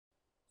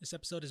This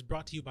episode is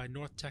brought to you by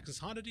North Texas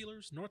Honda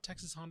Dealers. North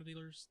Texas Honda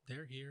Dealers,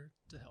 they're here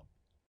to help.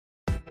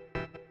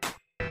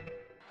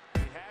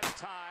 He has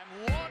time,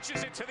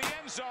 launches it to the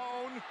end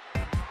zone.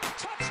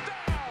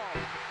 Touchdown!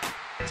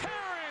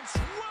 Terrence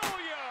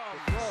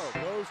Williams! The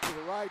throw goes to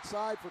the right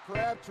side for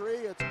Crabtree.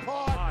 It's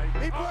caught.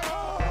 He he's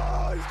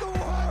the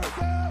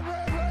Warzone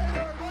Red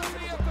Raider. What's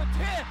he up the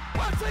 10?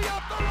 What's he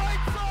up the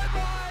right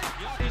sideline?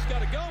 Yeah, he's got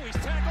to go. He's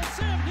tackled.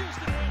 Sam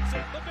Houston wins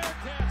it. The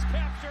Bearcats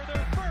capture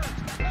their first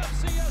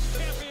FCS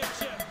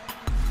championship.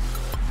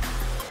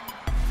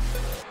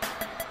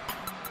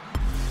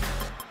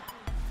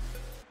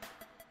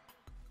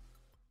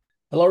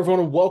 Hello, everyone,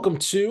 and welcome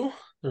to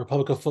the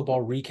Republic of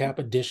Football Recap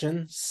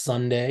Edition,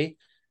 Sunday,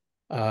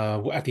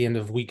 at the end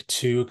of Week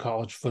 2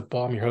 college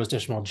football. I'm your host,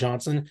 Ishmael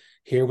Johnson,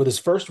 here with his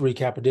first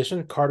recap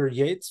edition, Carter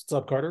Yates. What's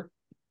up, Carter?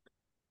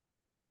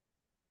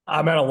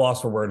 I'm at a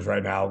loss for words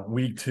right now.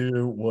 Week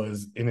 2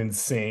 was an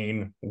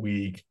insane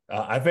week.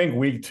 I think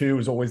Week 2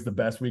 is always the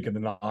best week of the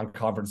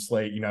non-conference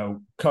slate. You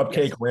know,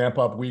 cupcake ramp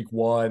up Week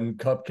 1,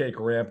 cupcake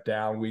ramp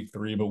down Week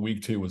 3, but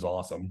Week 2 was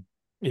awesome.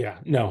 Yeah,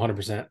 no,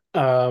 100%.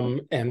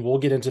 And we'll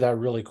get into that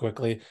really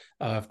quickly.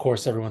 Of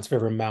course, everyone's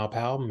favorite Mal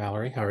Pal,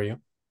 Mallory. How are you?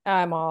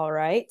 I'm all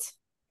right.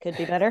 Could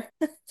be better.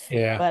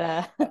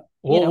 Yeah. But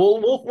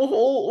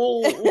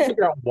we'll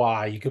figure out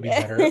why you could be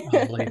better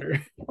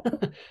later.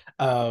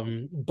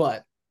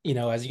 But you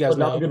know, as you guys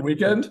know, not a good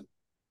weekend.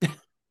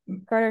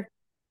 Carter,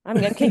 I'm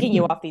kicking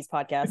you off these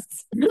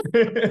podcasts.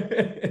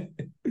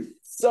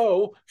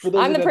 So for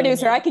those I'm the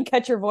producer. I can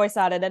cut your voice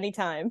out at any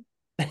time.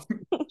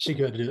 She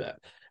could do that.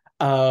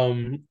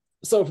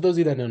 So for those of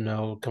you that don't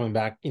know, coming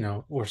back, you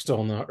know, we're still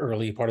in the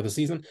early part of the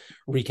season.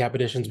 Recap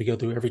editions, we go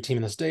through every team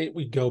in the state.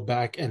 We go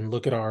back and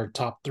look at our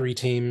top 3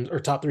 teams or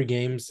top 3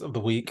 games of the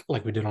week,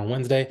 like we did on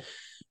Wednesday,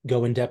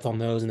 go in depth on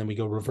those, and then we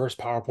go reverse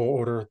power poll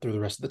order through the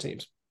rest of the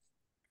teams.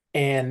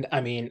 And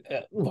I mean,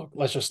 look,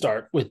 let's just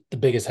start with the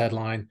biggest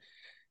headline.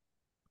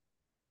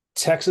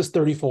 Texas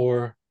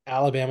 34,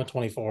 Alabama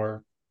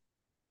 24.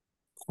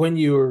 Quinn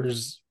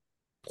Ewers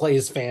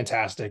plays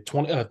fantastic.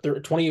 24-38,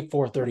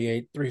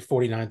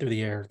 349 through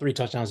the air, 3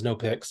 touchdowns, no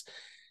picks.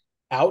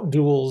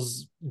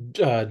 Outduels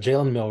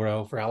Jalen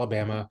Milroe for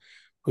Alabama,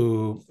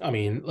 who, I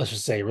mean, let's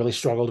just say really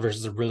struggled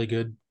versus a really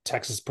good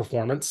Texas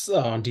performance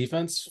on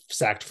defense,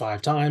 sacked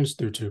 5 times,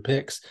 threw 2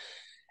 picks.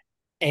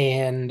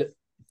 And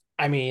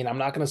I mean, I'm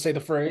not going to say the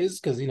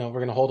phrase because, you know, we're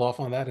going to hold off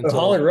on that until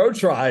Holly Rowe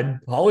tried.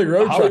 Holly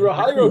Rowe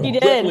he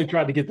definitely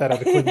tried to get that out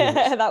of Quinn Ewers.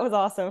 That was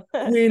awesome.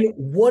 Quinn,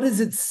 what does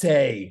it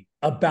say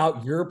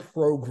about your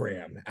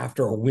program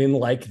after a win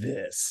like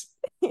this?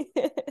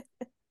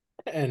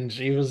 And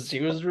she was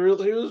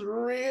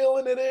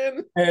reeling it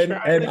in. And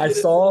I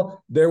saw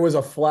there was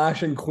a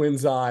flash in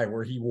Quinn's eye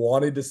where he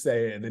wanted to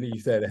say it, and then he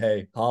said,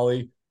 "Hey,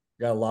 Holly,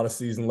 got a lot of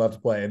season left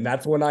to play." And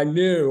that's when I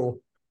knew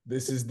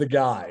this is the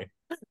guy.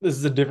 This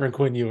is a different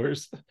Quinn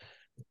Ewers.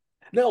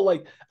 No,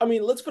 like, I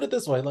mean, let's put it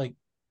this way. Like,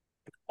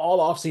 all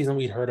offseason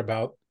we'd heard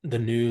about the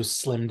new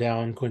slim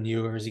down Quinn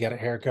Ewers. He got a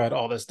haircut,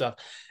 all this stuff.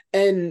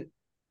 And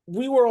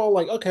we were all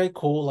like, okay,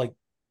 cool. Like,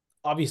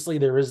 obviously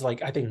there is,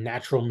 like, I think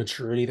natural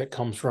maturity that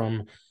comes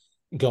from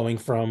going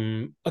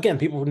from, again,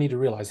 people need to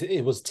realize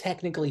it was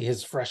technically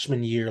his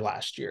freshman year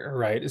last year,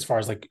 right? As far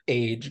as like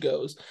age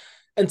goes.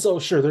 And so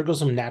sure, there goes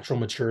some natural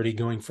maturity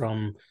going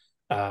from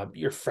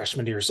your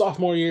freshman to your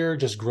sophomore year,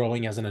 just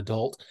growing as an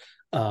adult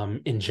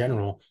in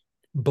general.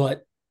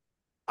 But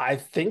I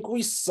think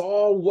we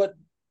saw what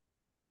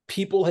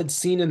people had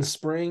seen in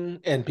spring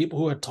and people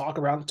who had talked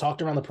around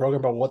the program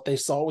about what they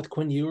saw with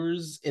Quinn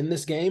Ewers in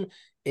this game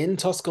in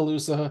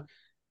Tuscaloosa.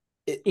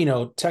 You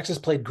know, Texas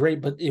played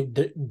great, but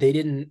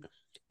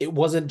it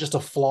wasn't just a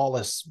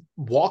flawless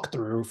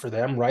walkthrough for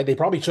them, right? They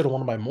probably should have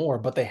won by more,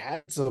 but they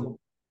had some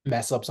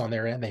mess ups on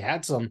their end. They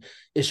had some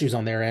issues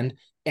on their end.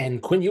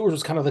 And Quinn Ewers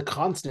was kind of the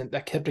constant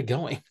that kept it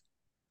going.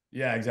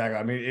 Yeah, exactly.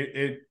 I mean,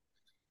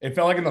 it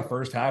felt like in the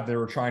first half they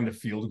were trying to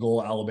field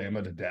goal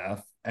Alabama to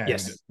death. And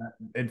yes,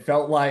 it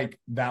felt like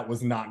that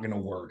was not going to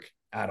work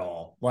at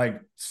all.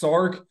 Like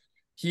Sark,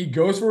 he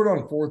goes for it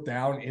on 4th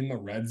down in the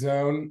red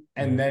zone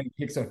and then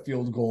kicks a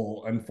field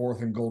goal on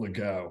 4th and goal to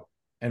go.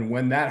 And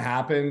when that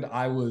happened,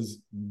 I was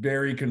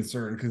very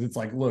concerned because it's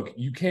like, look,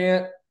 you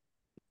can't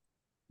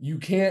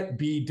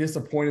be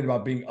disappointed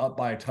about being up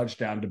by a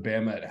touchdown to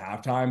Bama at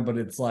halftime, but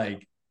it's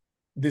like,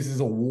 this is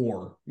a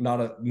war,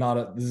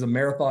 this is a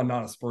marathon,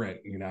 not a sprint,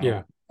 you know?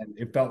 Yeah. And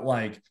it felt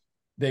like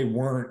they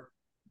weren't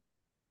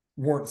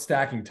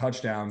stacking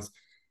touchdowns.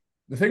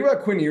 The thing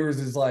about Quinn Ewers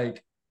is,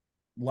 like,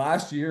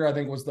 last year, I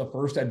think, was the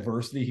first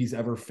adversity he's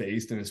ever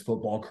faced in his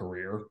football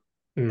career.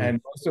 And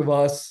most of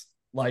us,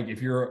 like,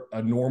 if you're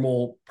a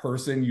normal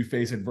person, you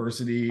face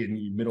adversity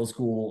in middle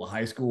school,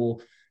 high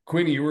school.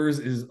 Quinn Ewers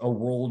is a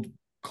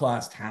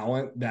world-class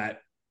talent that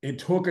it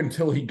took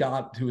until he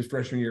got to his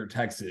freshman year at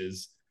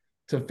Texas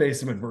to face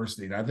some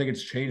adversity. And I think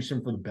it's changed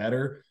him for the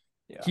better.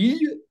 Yeah.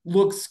 He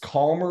looks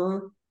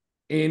calmer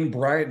in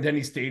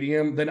Bryant-Denny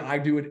Stadium than I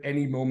do at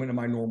any moment in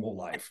my normal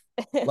life.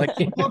 Like,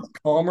 he looks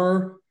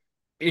calmer.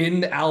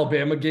 in the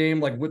Alabama game,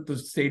 like with the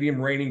stadium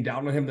raining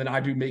down on him, than I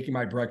do making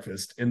my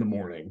breakfast in the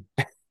morning.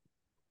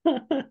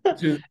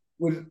 Just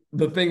was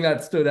the thing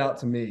that stood out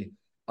to me.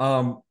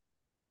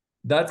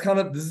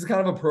 This is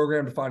kind of a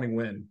program defining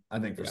win, I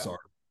think, for Sark.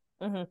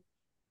 Mm-hmm.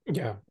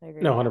 Yeah,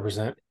 no,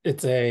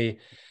 100%.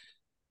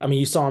 I mean,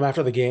 you saw him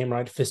after the game,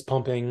 right? Fist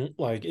pumping,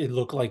 like it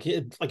looked like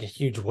a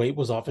huge weight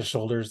was off his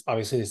shoulders.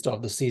 Obviously, they still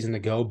have the season to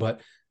go,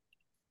 but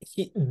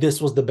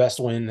this was the best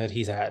win that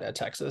he's had at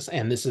Texas,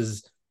 and this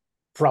is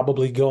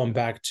probably going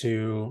back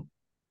to,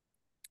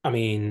 I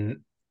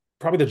mean,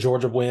 probably the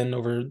Georgia win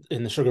over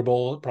in the Sugar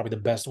Bowl, probably the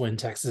best win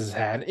Texas has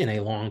had in a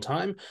long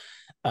time.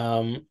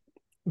 Um,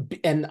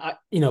 and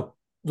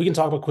we can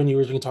talk about Quinn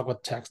Ewers, we can talk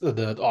about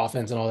the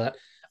offense and all that.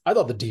 I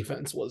thought the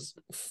defense was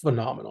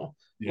phenomenal.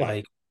 Yeah.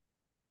 Like,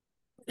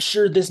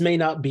 sure, this may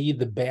not be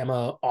the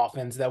Bama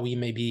offense that we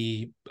may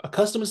be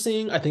accustomed to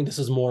seeing. I think this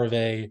is more of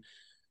a,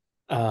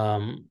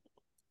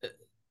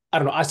 I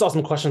don't know. I saw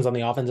some questions on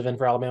the offensive end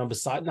for Alabama.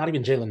 Besides, not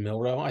even Jalen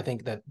Milroe. I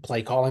think that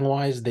play calling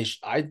wise,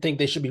 I think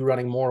they should be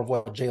running more of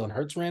what Jalen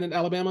Hurts ran at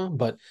Alabama.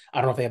 But I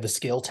don't know if they have the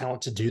skill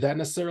talent to do that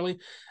necessarily.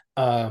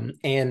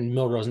 And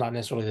Milroe is not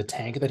necessarily the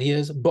tank that he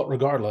is. But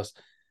regardless,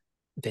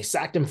 they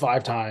sacked him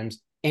 5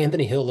 times.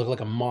 Anthony Hill looked like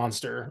a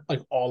monster,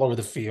 like all over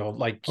the field.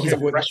 Like he's a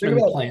freshman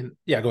playing.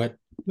 Yeah, go ahead.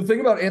 The thing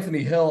about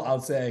Anthony Hill, I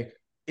would say,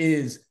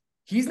 is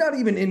he's not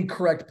even in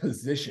correct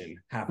position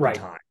half the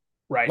time.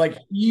 Right. Like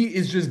he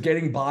is just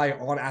getting by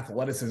on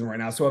athleticism right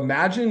now. So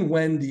imagine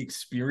when the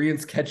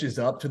experience catches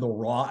up to the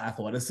raw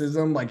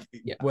athleticism. Like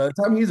by the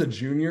time he's a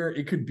junior,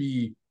 he could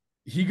be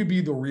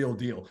the real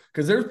deal.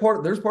 Because there's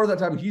part of that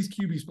time he's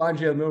QB spine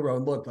Jalen Milroe.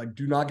 And look, like,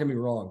 do not get me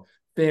wrong,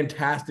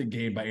 fantastic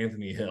game by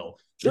Anthony Hill.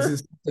 Sure.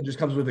 That just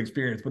comes with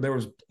experience. But there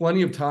was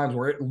plenty of times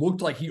where it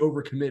looked like he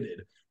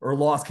overcommitted or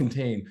lost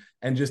contain,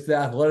 and just the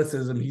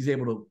athleticism, he's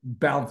able to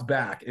bounce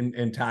back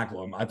and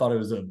tackle him. I thought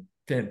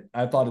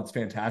it's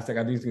fantastic.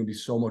 I think it's going to be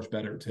so much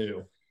better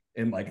too,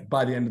 and like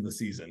by the end of the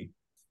season.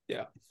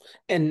 Yeah,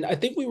 and I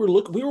think we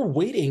were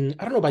waiting.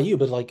 I don't know about you,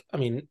 but like, I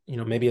mean,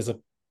 maybe as a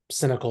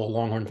cynical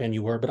Longhorn fan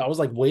you were, but I was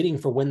like waiting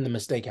for when the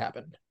mistake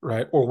happened,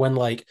 right? Or when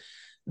like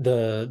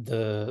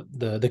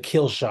the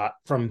kill shot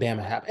from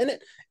Bama happened, and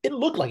it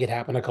looked like it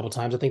happened a couple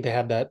times. I think they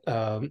had that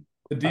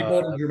the deep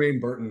ball to Jermaine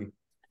Burton.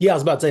 Yeah, I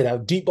was about to say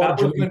that deep ball.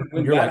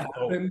 When that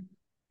happened,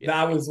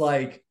 that was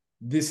like,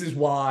 this is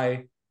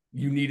why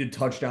you needed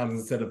touchdowns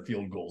instead of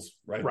field goals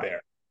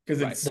there,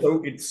 because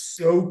it's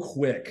so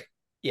quick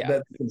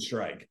that they can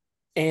strike.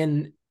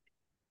 And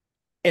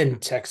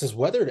Texas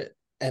weathered it,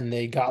 and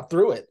they got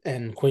through it.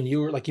 And Quinn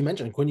Ewers, like you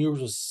mentioned, Quinn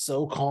Ewers was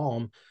so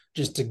calm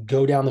just to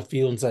go down the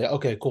field and say,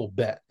 okay, cool,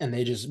 bet. And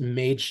they just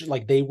made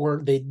like they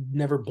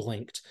never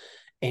blinked.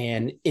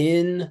 And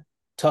in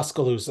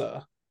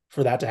Tuscaloosa,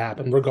 for that to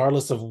happen,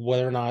 regardless of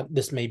whether or not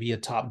this may be a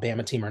top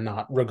Bama team or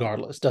not,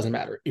 regardless, doesn't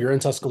matter. You're in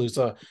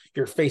Tuscaloosa,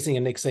 you're facing a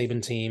Nick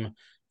Saban team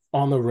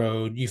on the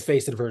road, you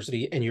face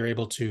adversity, and you're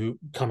able to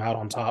come out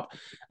on top.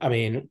 I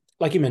mean,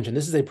 like you mentioned,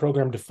 this is a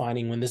program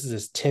defining win. This is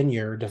his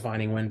 10-year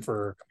defining win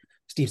for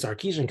Steve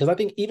Sarkisian, because I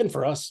think even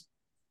for us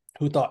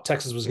who thought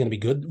Texas was going to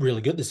be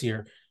really good this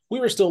year, we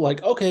were still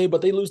like, okay,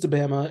 but they lose to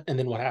Bama, and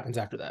then what happens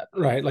after that,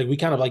 right? Like we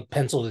kind of like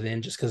penciled it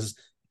in just because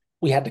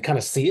we had to kind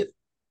of see it.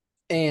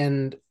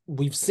 And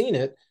we've seen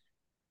it,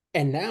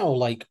 and now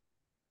like,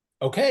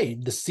 okay,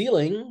 the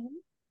ceiling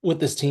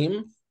with this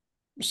team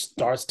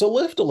starts to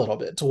lift a little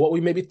bit to what we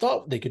maybe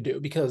thought they could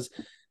do, because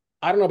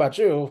I don't know about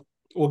you,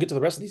 we'll get to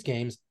the rest of these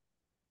games,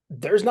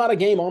 there's not a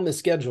game on this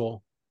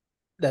schedule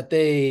that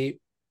they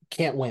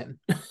can't win.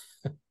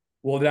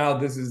 Well, now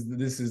this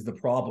is the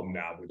problem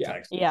now with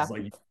Texas. Yeah. It's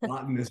like you've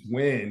gotten this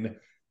win,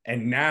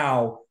 and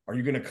now are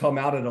you going to come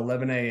out at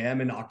 11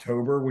 a.m. in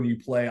October when you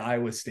play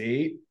Iowa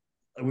State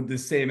with the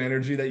same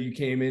energy that you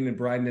came in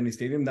Bryant-Denny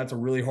Stadium? That's a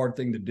really hard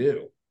thing to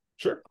do.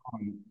 Sure.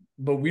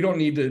 But we don't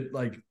need to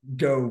like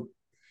go.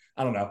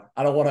 I don't know.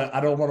 I don't want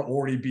to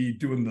already be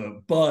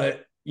doing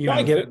but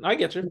I get it. I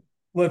get you.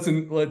 Let's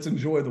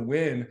enjoy the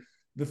win.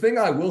 The thing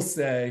I will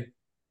say,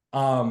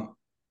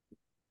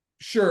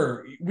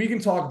 sure, we can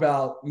talk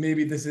about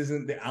maybe this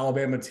isn't the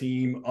Alabama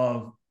team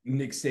of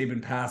Nick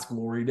Saban past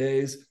glory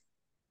days,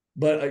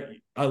 but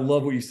I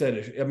love what you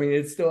said. I mean,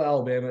 it's still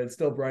Alabama. It's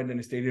still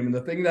Bryant-Denny Stadium. And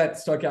the thing that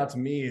stuck out to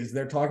me is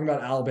they're talking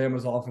about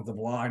Alabama's offensive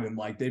line, and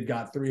like they've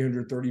got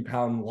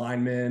 330-pound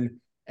linemen,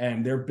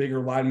 and they're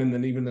bigger linemen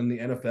than even in the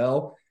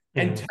NFL. Mm-hmm.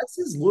 And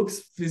Texas looks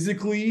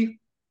physically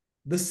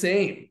the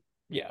same.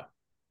 Yeah.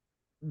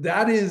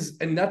 That's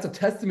a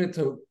testament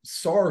to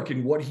Sark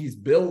and what he's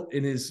built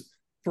in his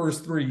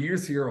first 3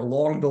 years here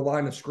along the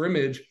line of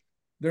scrimmage.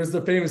 There's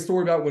the famous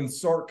story about when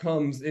Sark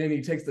comes in,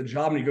 he takes the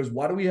job and he goes,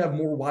 why do we have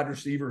more wide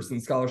receivers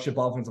than scholarship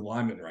offensive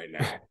linemen right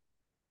now?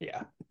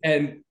 Yeah.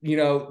 And,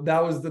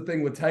 that was the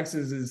thing with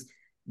Texas is,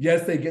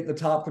 yes, they get the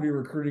top 3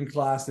 recruiting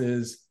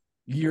classes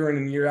year in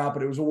and year out,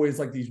 but it was always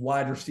like these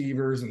wide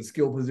receivers and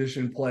skill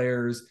position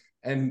players.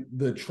 And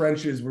the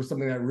trenches were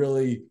something that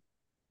really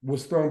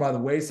was thrown by the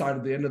wayside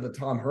at the end of the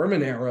Tom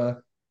Herman era.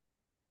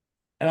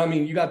 And I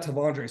mean, you got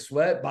Tavondre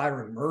Sweat,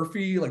 Byron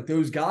Murphy, like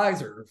those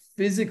guys are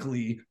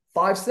physically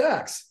 5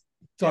 sacks.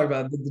 Talk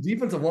about the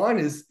defensive line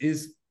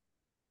is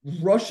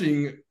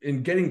rushing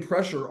and getting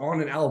pressure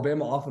on an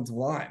Alabama offensive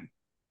line,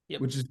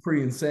 which is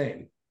pretty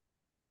insane.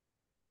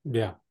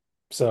 Yeah.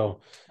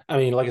 So, I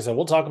mean, like I said,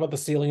 we'll talk about the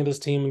ceiling of this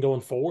team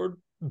going forward,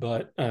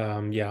 but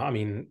yeah, I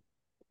mean,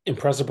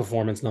 impressive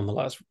performance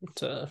nonetheless,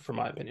 for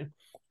my opinion.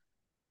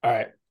 All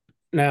right,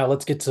 now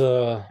let's get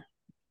to,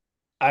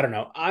 I don't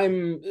know.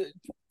 I'm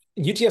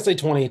UTSA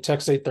 20,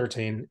 Texas State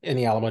 13 in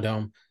the Alamo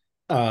Dome.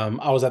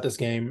 I was at this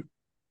game.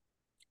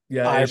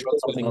 Yeah, I I wrote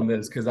something on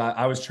this because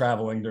I was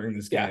traveling during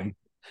this game.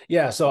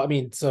 Yeah. So, I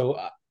mean,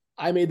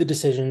 I made the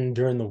decision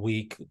during the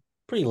week,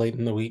 pretty late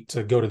in the week,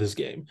 to go to this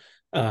game.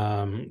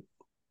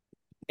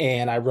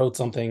 And I wrote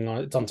something on,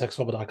 it's on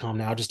textfootball.com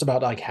now, just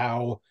about like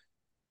how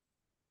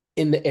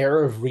in the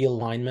era of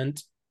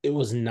realignment, it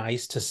was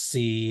nice to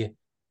see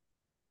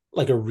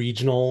like a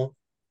regional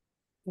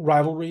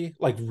rivalry,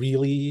 like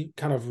really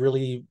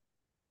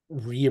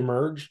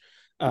reemerge.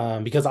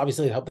 Because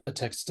obviously it helped the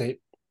Texas State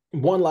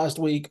won last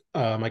week.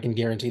 I can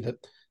guarantee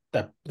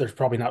that there's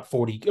probably not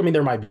 40. I mean,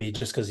 there might be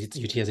just because it's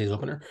UTSA's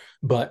opener,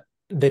 but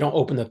they don't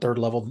open the third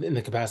level in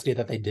the capacity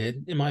that they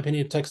did, in my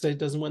opinion. If Texas State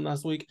doesn't win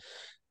last week.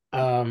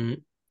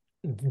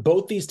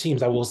 Both these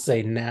teams, I will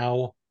say,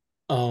 now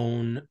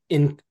own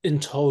in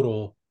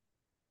total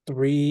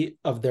 3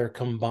 of their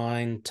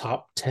combined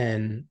top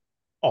 10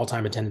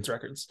 all-time attendance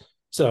records.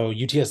 So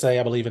UTSA,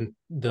 I believe, in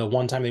the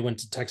one time they went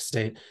to Texas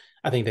State,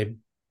 I think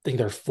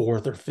they're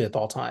 4th or 5th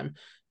all-time.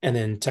 And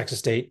then Texas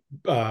State,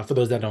 for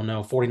those that don't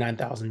know,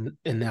 49,000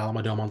 in the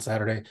Alamo Dome on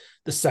Saturday,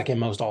 the second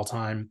most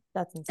all-time.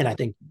 That's insane. And I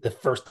think the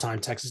first time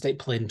Texas State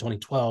played in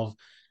 2012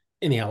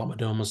 in the Alamo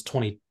Dome was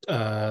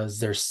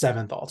their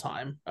 7th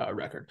all-time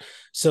record.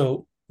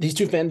 So these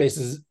two fan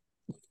bases,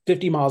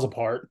 50 miles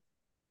apart,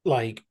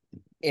 like,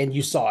 and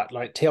you saw it,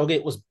 like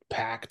tailgate was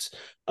packed.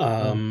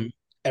 It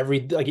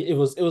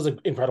was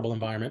an incredible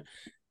environment.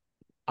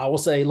 I will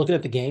say, looking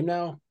at the game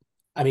now,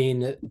 I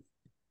mean,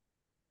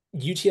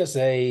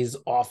 UTSA's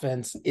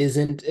offense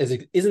isn't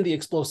the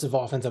explosive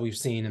offense that we've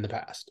seen in the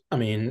past. I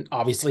mean,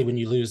 obviously, when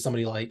you lose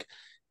somebody like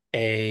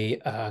a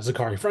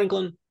Zachary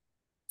Franklin,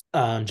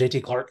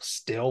 JT Clark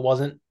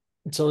still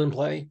in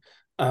play,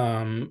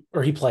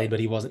 or he played, but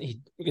he wasn't.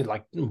 He had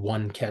like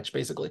one catch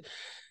basically.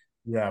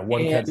 Yeah,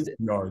 one catch,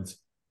 yards.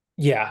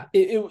 Yeah,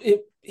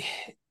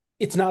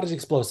 it's not as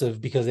explosive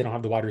because they don't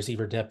have the wide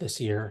receiver depth this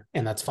year,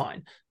 and that's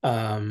fine.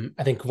 I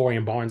think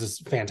Kavorian Barnes is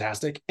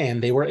fantastic,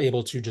 and they were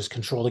able to just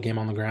control the game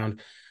on the ground.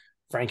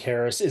 Frank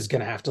Harris is going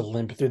to have to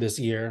limp through this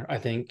year. I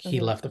think he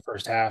left the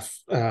first half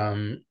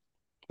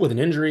with an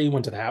injury,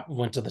 went to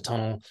the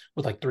tunnel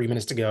with like 3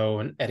 minutes to go,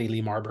 and Eddie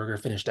Lee Marburger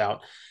finished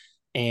out.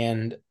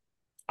 And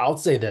I'll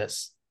say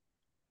this,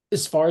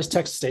 as far as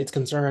Texas State's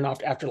concerned,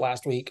 after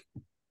last week,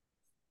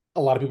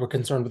 a lot of people are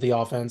concerned with the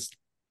offense.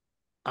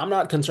 I'm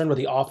not concerned with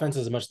the offense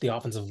as much as the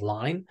offensive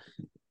line,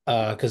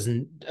 because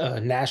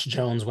Nash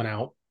Jones went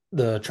out,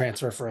 the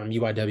transfer from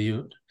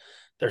UIW,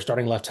 their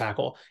starting left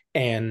tackle,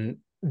 and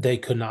they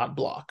could not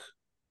block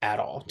at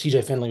all.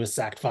 TJ Finley was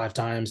sacked 5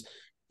 times,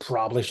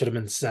 probably should have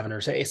been 7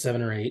 or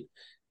 8.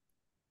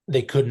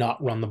 They could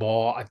not run the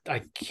ball.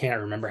 I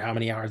can't remember how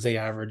many yards they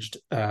averaged.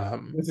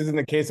 This isn't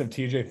the case of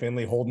TJ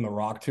Finley holding the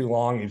rock too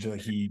long.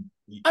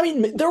 I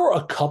mean, there were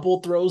a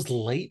couple throws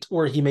late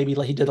where he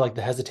did like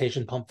the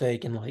hesitation pump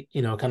fake and like,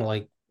 kind of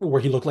like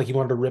where he looked like he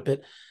wanted to rip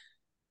it.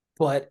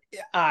 But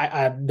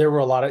there were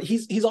a lot of,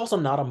 he's also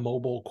not a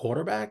mobile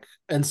quarterback.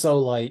 And so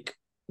like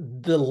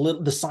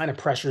the sign of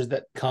pressures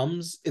that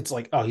comes, it's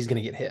like, oh, he's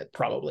going to get hit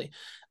probably.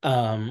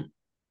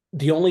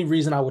 The only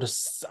reason I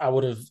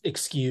would have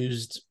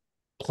excused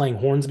playing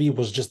Hornsby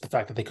was just the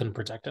fact that they couldn't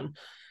protect him.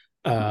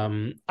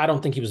 I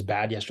don't think he was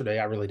bad yesterday.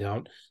 I really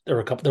don't.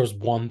 There was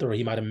one throw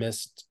he might have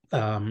missed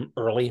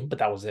early, but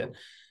that was it.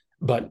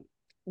 But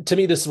to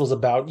me, this was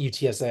about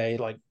UTSA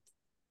like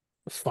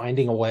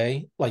finding a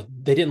way. Like,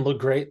 they didn't look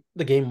great.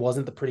 The game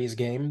wasn't the prettiest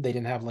game. They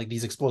didn't have like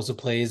these explosive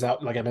plays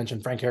out. Like I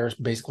mentioned, Frank Harris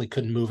basically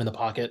couldn't move in the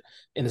pocket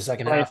in the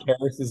second half. Frank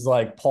Harris is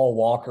like Paul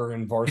Walker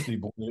in Varsity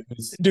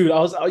Blues. Dude,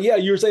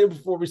 you were saying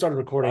before we started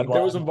recording,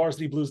 there was some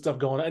Varsity Blues stuff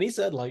going on, and he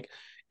said like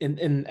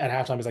in at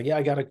halftime, he's like, yeah,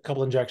 I got a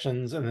couple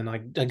injections, and then I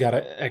got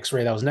an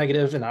X-ray that was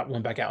negative, and I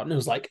went back out, and it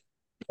was like,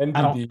 I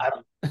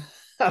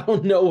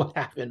don't know what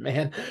happened,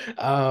 man.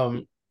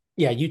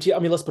 Yeah, I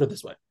mean, let's put it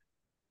this way: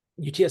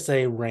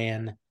 UTSA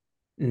ran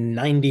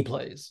 90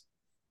 plays,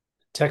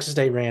 Texas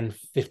State ran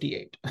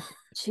 58.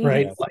 Jeez.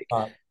 Right?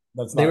 Yeah,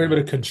 like they were able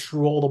to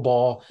control the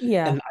ball.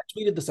 Yeah, and I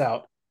tweeted this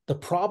out. The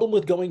problem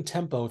with going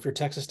tempo, if you're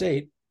Texas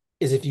State,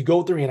 is if you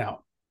go 3 and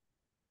out.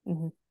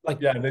 Mm-hmm.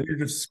 Then you're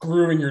just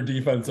screwing your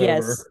defense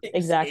over.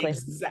 Exactly.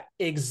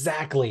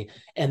 Exactly.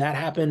 And that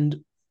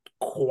happened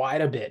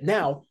quite a bit.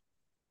 Now,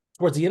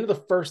 towards the end of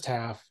the first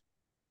half,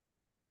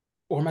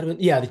 or it might have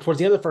been, towards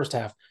the end of the first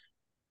half,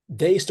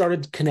 they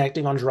started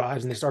connecting on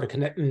drives, and they started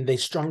connecting. They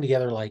strung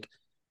together like,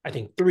 I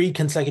think, 3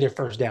 consecutive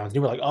first downs. And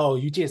you were like,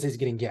 oh, UTSA is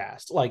getting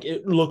gassed. Like,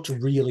 it looked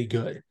really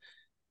good.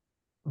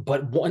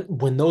 But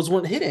when those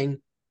weren't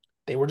hitting,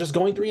 they were just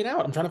going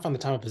 3-and-out. I'm trying to find the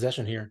time of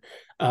possession here.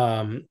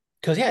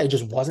 Because it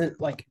just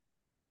wasn't like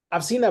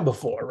I've seen that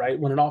before, right?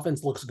 When an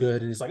offense looks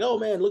good and it's like, oh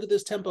man, look at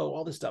this tempo,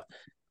 all this stuff.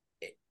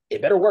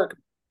 It better work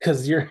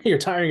because you're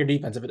tiring your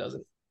defense if it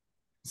doesn't.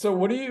 So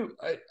what do you?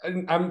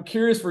 I'm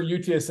curious for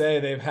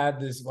UTSA. They've had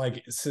this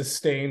like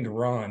sustained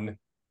run.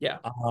 Yeah.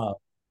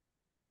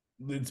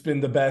 It's been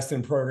the best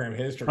in program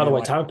history. By the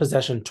way, time of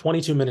possession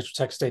 22 minutes for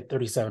Texas State,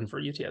 37 for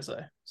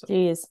UTSA. So,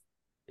 jeez.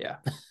 Yeah.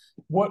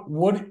 What?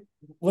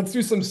 Let's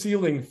do some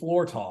ceiling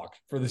floor talk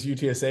for this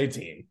UTSA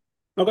team.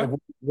 Okay. Like,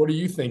 what are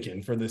you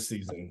thinking for this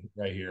season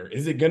right here?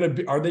 Is it going to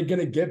be? Are they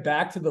going to get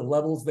back to the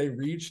levels they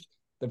reached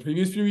the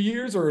previous few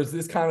years, or is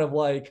this kind of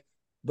like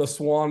the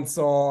swan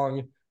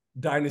song?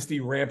 Dynasty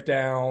ramp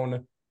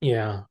down?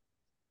 Yeah.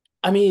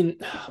 I mean,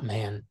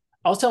 man,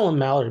 I was telling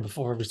Mallory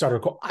before we started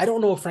recording, I don't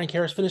know if Frank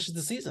Harris finishes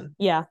the season.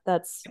 Yeah,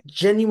 that's I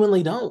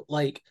genuinely don't.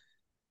 Like,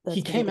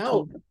 he came the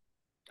out,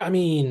 I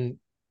mean,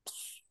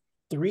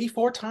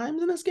 3-4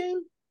 times in this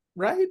game,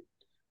 right?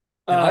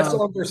 And I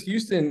saw him versus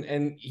Houston,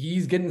 and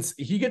he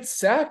gets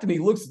sacked, and he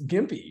looks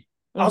gimpy.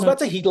 I was about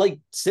to say he like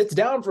sits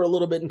down for a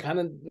little bit and kind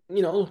of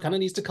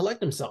needs to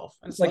collect himself.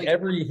 And it's like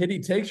every hit he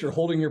takes, you're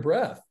holding your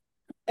breath.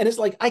 And it's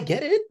like, I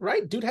get it,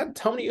 right? Dude had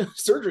how many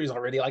surgeries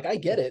already? Like, I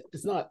get it.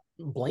 It's not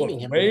blaming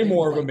him. Way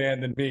more of a man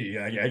than me.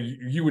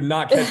 You would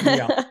not catch me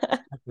out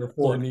after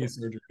 4 knee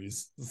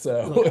surgeries.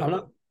 So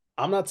look,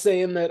 I'm not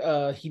saying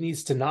that he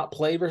needs to not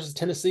play versus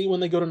Tennessee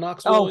when they go to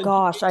Knoxville. Oh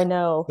gosh, I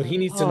know. But he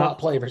needs to not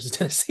play versus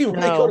Tennessee when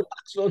they go to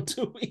Knoxville in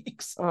 2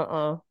 weeks.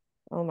 Oh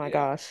my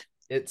gosh.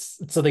 It's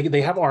so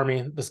they have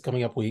Army this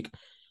coming up week.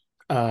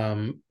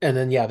 And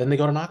then they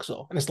go to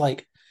Knoxville. And it's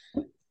like,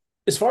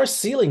 as far as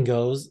ceiling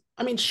goes,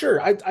 I mean,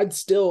 sure, I'd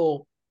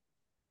still,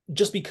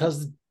 just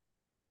because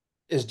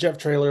it's Jeff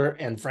Traylor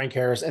and Frank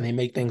Harris and they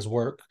make things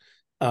work.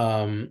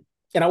 And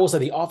I will say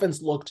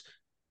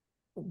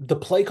the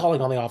play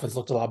calling on the offense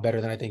looked a lot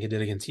better than I think it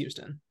did against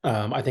Houston.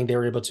 I think they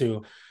were able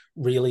to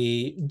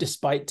really,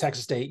 despite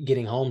Texas State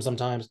getting home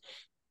sometimes,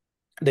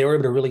 they were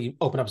able to really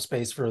open up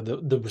space for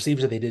the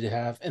receivers that they did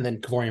have. And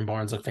then Kavorian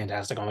Barnes looked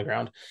fantastic on the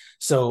ground.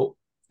 So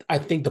I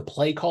think the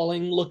play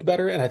calling looked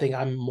better, and I think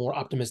I'm more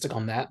optimistic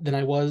on that than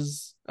I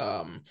was.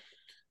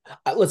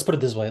 Let's put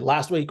it this way.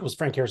 Last week was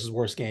Frank Harris's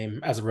worst game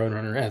as a road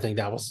runner, and I think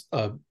that was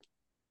a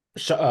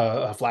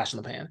flash in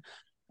the pan.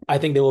 I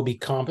think they will be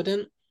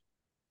competent,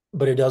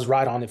 but it does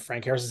ride on if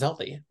Frank Harris is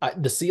healthy.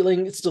 The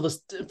ceiling is still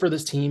for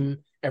this team,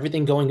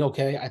 everything going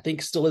okay, I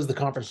think still is the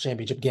conference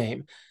championship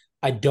game.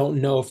 I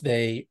don't know if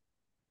they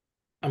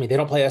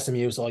don't play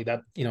SMU, so like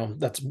that,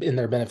 that's in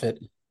their benefit.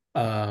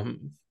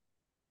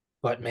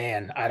 But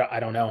man, I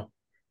don't know.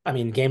 I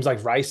mean, games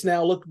like Rice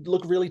now look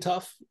really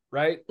tough,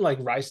 right? Like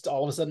Rice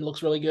all of a sudden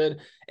looks really good.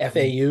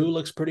 FAU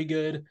looks pretty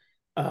good.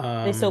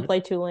 They still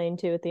play Tulane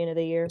too at the end of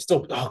the year.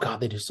 Oh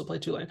God, they do still play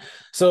Tulane.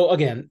 So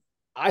again,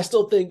 I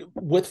still think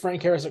with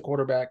Frank Harris at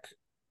quarterback,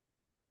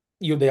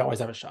 they always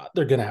have a shot.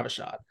 They're gonna have a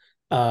shot.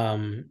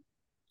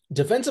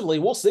 Defensively,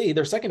 we'll see.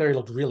 Their secondary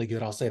looked really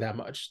good. I'll say that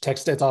much.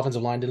 Texas State's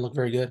offensive line didn't look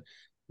very good.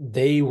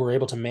 They were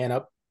able to man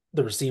up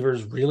the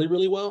receivers really,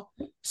 really well.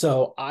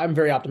 So I'm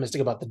very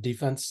optimistic about the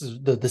defense,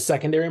 the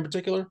secondary in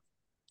particular,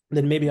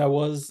 than maybe I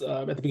was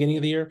at the beginning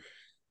of the year.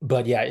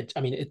 But yeah,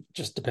 it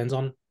just depends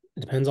on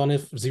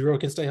if Zero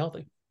can stay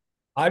healthy.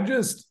 I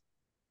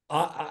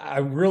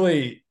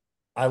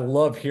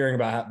love hearing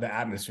about the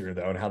atmosphere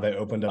though, and how they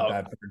opened up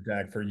that third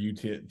deck for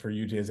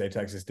UTSA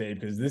Texas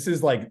State, because this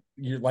is like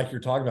you're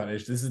talking about,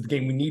 Ish. This is the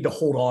game we need to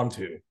hold on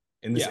to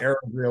in this era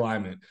of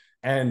realignment.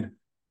 And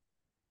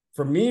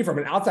for me, from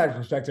an outside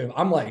perspective,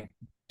 I'm like,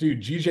 dude,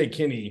 GJ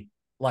Kinney,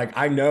 like,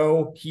 I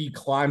know he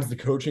climbs the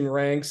coaching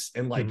ranks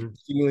and like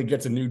seemingly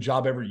gets a new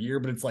job every year,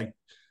 but it's like,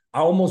 I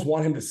almost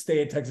want him to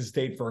stay at Texas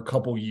State for a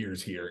couple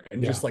years here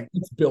and just like,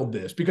 let's build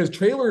this, because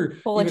Traylor,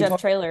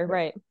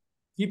 right?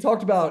 He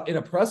talked about in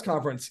a press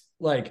conference,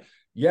 like,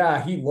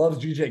 yeah, he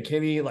loves GJ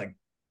Kinney, like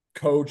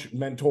coach,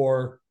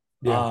 mentor,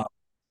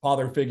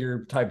 father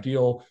figure type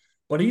deal.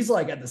 But he's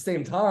like, at the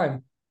same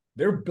time,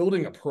 they're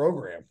building a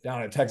program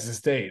down at Texas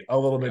State a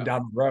little bit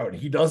down the road.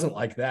 He doesn't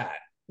like that.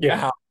 Yeah.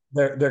 How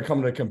they're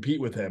coming to compete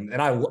with him.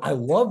 And I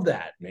love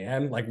that,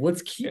 man. Like,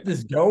 let's keep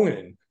this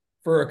going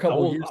for a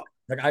couple years.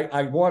 Like,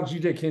 I want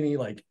GJ Kinney,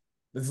 like,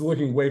 this is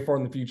looking way far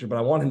in the future, but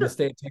I want him to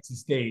stay at Texas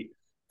State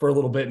for a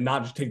little bit and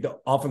not just take the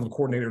offensive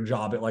coordinator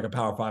job at like a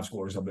Power 5 school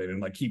or something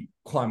and like keep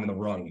climbing the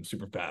run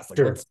super fast.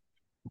 Like,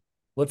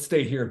 let's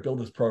stay here and build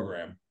this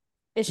program.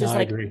 It's just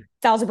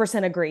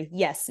 1,000% agree.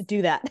 Yes,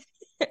 do that.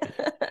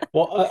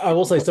 Well, I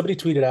will say somebody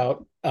tweeted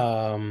out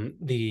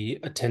the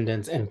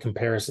attendance and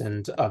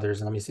comparison to others.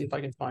 And let me see if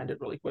I can find it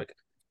really quick.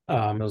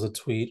 It was a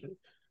tweet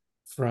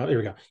from, here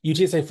we go.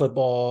 UTSA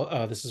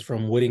football. This is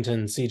from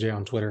Whittington CJ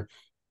on Twitter.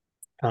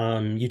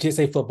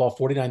 UTSA football,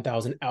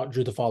 49,000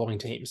 outdrew the following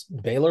teams: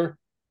 Baylor,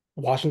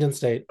 Washington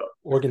State,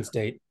 Oregon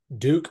State,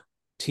 Duke,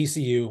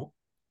 TCU,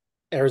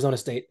 Arizona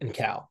State, and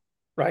Cal.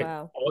 Right?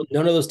 Wow.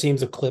 None of those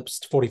teams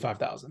eclipsed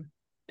 45,000.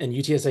 And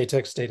UTSA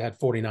Texas State had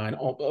 49.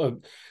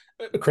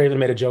 Craven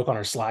made a joke on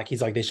our Slack.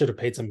 He's like, they should have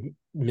paid some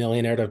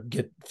millionaire to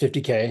get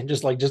 50K,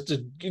 just to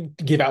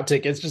give out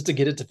tickets, just to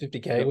get it to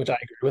 50K, which I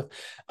agree with.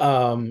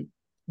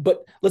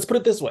 But let's put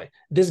it this way: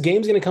 this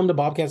game's going to come to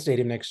Bobcat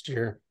Stadium next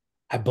year.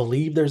 I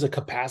believe there's a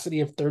capacity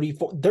of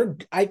 34.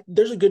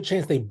 There's a good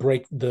chance they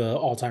break the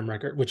all-time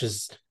record, which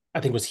is,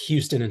 I think, was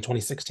Houston in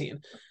 2016.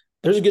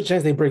 There's a good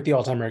chance they break the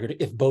all-time record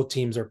if both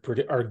teams are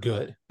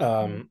good.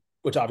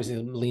 Which obviously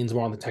leans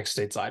more on the Texas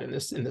State side in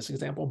this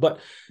example, but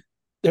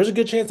there's a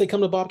good chance they come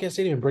to Bobcat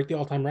Stadium and break the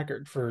all-time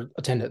record for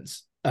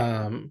attendance,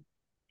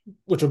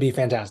 which would be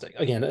fantastic.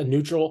 Again, not a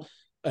neutral,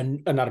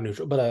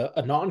 but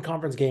a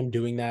non-conference game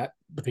doing that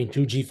between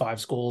two G5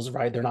 schools,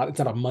 right? It's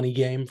not a money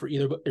game for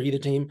either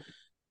team.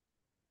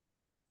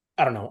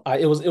 I don't know.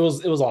 It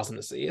was awesome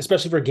to see,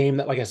 especially for a game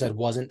that, like I said,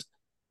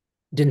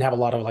 didn't have a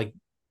lot of like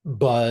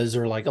buzz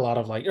or like a lot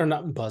of like, or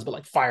not buzz, but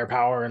like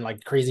firepower and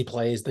like crazy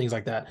plays, things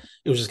like that.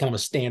 It was just kind of a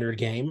standard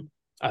game.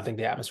 I think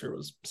the atmosphere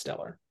was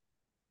stellar.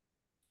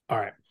 All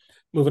right,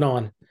 moving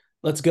on.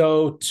 Let's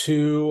go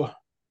to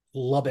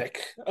Lubbock.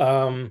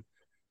 Man,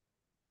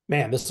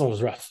 this one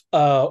was rough.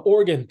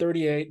 Oregon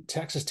 38,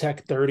 Texas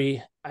Tech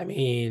 30. I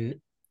mean,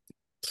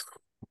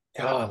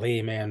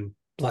 golly, man,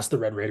 bless the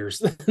Red Raiders.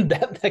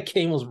 that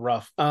game was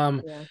rough.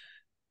 Yeah.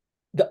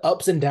 The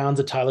ups and downs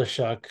of Tyler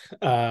Shuck.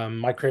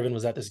 Mike Craven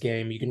was at this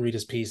game. You can read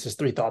his piece. His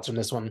 3 thoughts on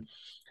this one.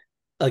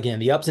 Again,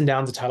 the ups and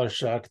downs of Tyler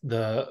Shuck,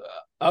 the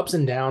ups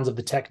and downs of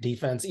the Tech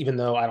defense, even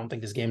though I don't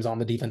think this game's on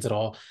the defense at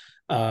all.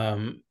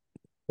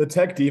 The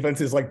Tech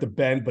defense is like the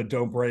bend but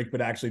don't break,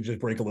 but actually just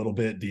break a little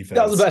bit defense.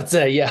 I was about to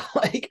say, yeah.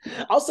 Like,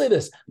 I'll say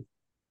this.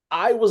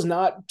 I was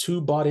not too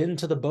bought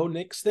into the Bo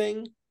Nix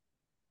thing.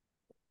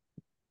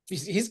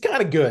 He's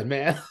kind of good,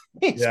 man.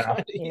 He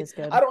is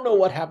good. I don't know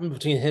what happened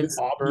between him,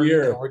 Auburn,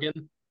 and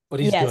Oregon, but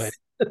he's good.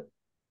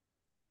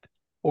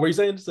 What were you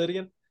saying? Say it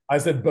again. I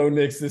said Bo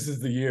Nix, this is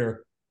the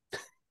year.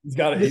 He's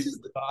got it.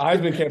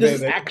 Heisman campaign. This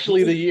is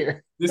actually the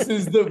year. This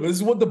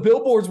is what the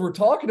billboards were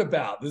talking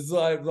about. This is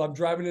I'm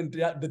driving in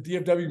the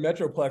DFW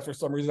Metroplex for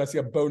some reason. I see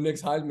a Bo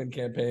Nix Heisman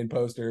campaign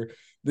poster.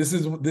 This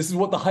is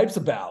what the hype's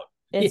about.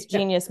 It's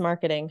genius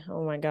marketing.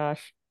 Oh my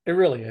gosh, it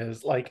really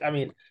is. Like, I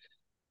mean,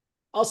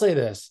 I'll say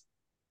this: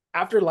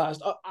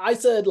 I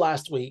said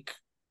last week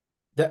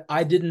that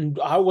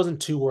I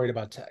wasn't too worried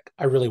about Tech.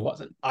 I really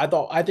wasn't.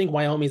 I think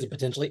Wyoming's a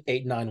potentially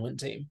 8-9 win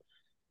team.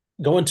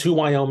 Going to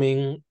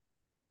Wyoming.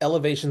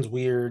 Elevation's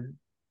weird.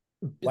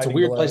 It's a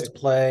weird place to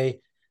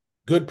play.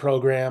 Good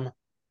program.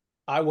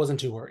 I wasn't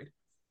too worried.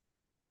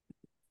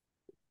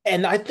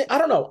 And I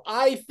don't know.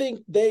 I think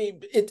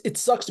it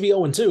sucks to be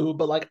 0-2,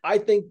 but like I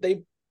think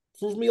they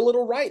proved me a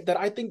little right that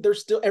I think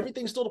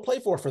everything's still to play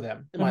for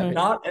them. In my opinion.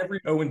 Not every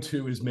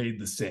 0-2 is made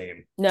the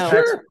same. No.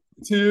 Sure.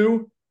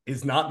 2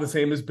 is not the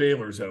same as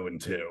Baylor's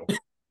 0-2.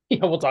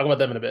 Yeah, we'll talk about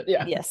them in a bit.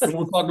 Yeah. Yes.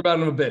 We'll talk about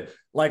them in a bit.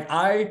 Like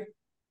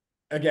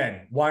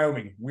again,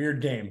 Wyoming,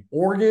 weird game.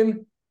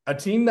 Oregon, a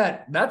team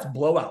that's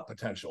blowout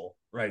potential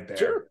right there.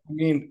 Sure. I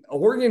mean,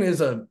 Oregon is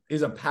a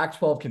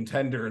Pac-12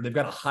 contender. They've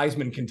got a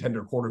Heisman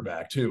contender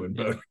quarterback too in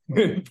Bo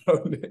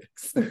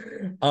Nix.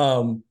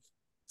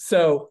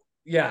 So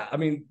yeah, I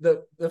mean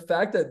the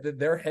fact that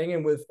they're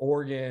hanging with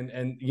Oregon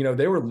and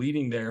they were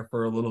leading there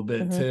for a little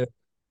bit too.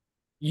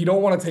 You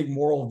don't want to take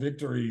moral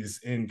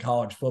victories in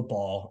college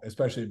football,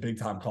 especially big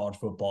time college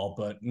football,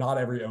 but not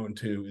every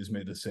 0-2 is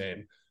made the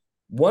same.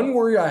 One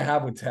worry I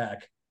have with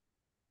Tech,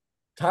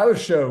 Tyler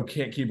Shuck,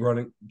 can't keep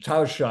running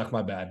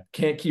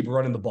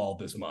the ball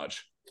this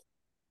much.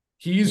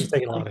 He's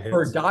taking a lot of hits.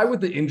 For a guy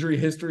with the injury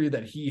history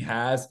that he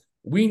has,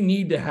 we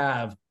need to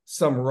have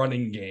some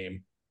running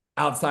game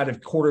outside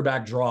of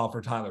quarterback draw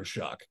for Tyler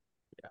Shuck.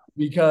 Yeah.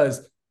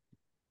 Because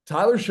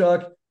Tyler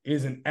Shuck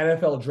is an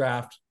NFL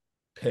draft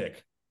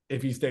pick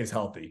if he stays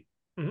healthy.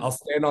 Mm-hmm. I'll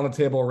stand on the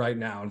table right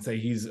now and say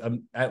he's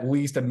at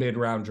least a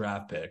mid-round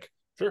draft pick.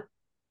 Sure.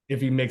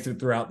 If he makes it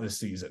throughout this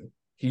season.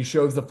 He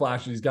shows the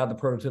flashes. He's got the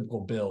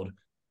prototypical build.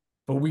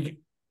 But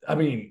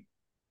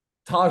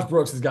Taj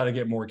Brooks has got to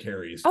get more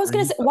carries. I was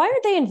going to say, why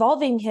aren't they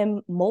involving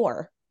him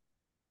more?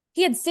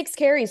 He had 6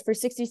 carries for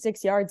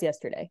 66 yards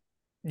yesterday.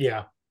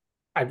 Yeah.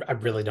 I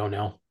really don't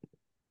know.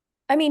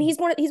 I mean, he's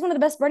one of the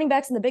best running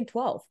backs in the Big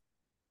 12.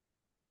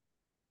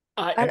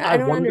 I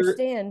don't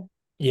understand.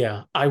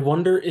 Yeah. I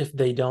wonder if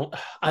they don't.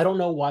 I don't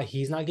know why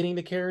he's not getting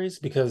the carries,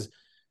 because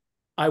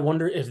I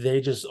wonder if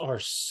they just are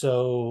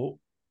so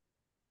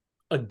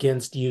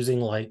against using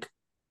like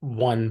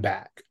one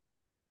back,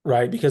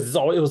 right? Because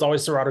it was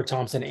always Sir Roderick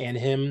Thompson and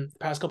him the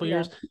past couple of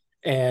years.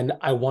 And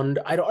I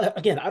wonder, I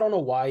don't know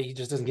why he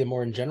just doesn't get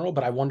more in general,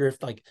 but I wonder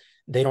if like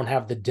they don't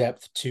have the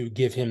depth to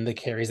give him the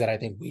carries that I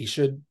think he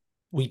should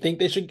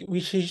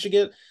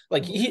get.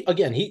 Like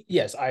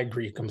yes, I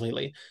agree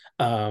completely.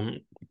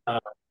 It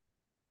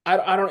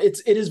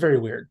is very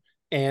weird.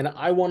 And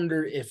I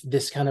wonder if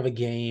this kind of a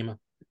game,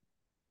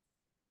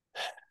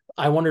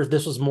 I wonder if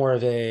this was more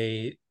of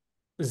a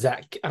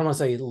Zach, I don't want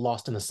to say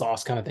lost in the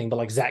sauce kind of thing, but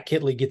like Zach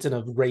Kittley gets in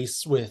a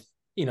race with,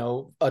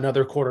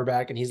 another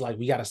quarterback and he's like,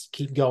 we got to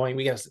keep going.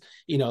 We got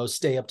to,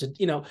 stay up to,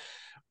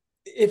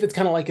 if it's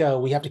kind of like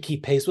we have to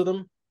keep pace with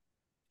him.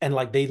 and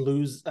like they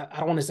lose. I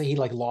don't want to say he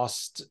like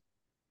lost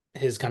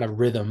his kind of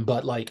rhythm,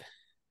 but like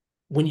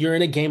when you're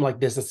in a game like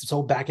this, that's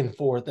so back and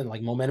forth and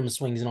like momentum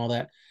swings and all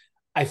that,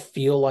 I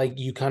feel like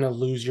you kind of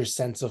lose your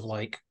sense of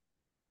like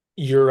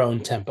your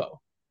own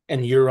tempo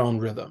and your own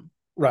rhythm,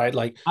 right?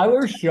 Like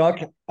Tyler Shuck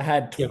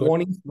had yeah,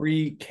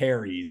 23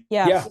 carries.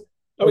 yeah.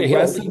 Oh The yeah,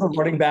 rest of the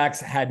running backs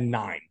had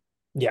 9.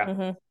 yeah,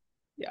 Mhm.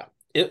 yeah.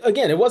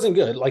 Again, it wasn't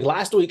good. Like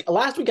last week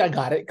I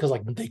got it because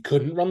like they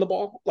couldn't run the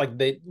ball. Like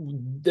they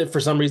for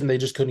some reason they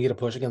just couldn't get a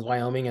push against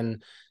Wyoming,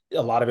 and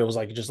a lot of it was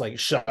like just like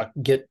Shuck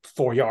get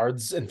 4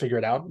 yards and figure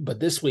it out. But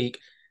this week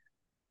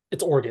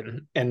it's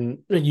Oregon, and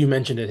you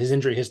mentioned it, his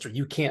injury history.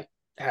 You can't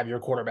have your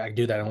quarterback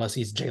do that unless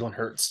he's Jalen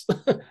Hurts.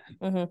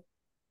 Mhm.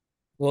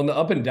 Well, and the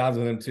up and downs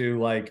with him too.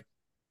 Like,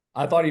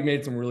 I thought he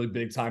made some really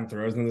big time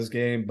throws in this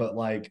game, but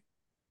like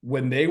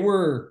when they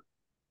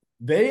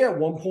at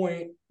one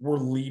point were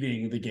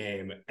leading the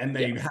game, and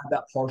they had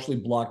that partially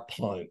blocked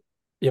punt,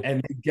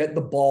 and they get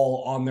the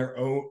ball on their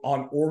own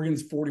on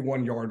Oregon's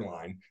 41-yard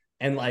line,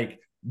 and like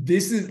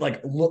this is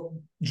like look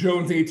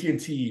Jones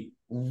AT&T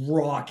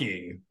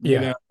rocking, you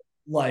know,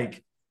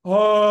 like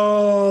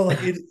like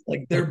it's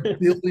like they're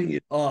building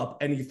it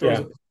up, and he throws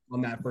it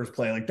on that first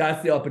play. Like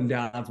that's the up and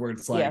downs where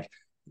it's like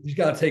you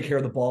got to take care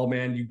of the ball,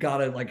 man. You got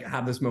to like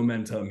have this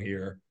momentum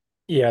here.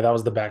 Yeah, that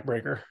was the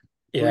backbreaker.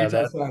 Yeah,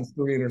 3 touchdowns,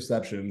 3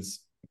 interceptions.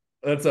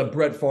 That's a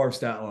Brett Favre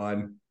stat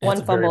line.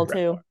 One fumble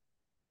too.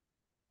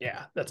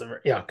 Yeah, that's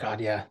God,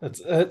 yeah.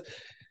 That's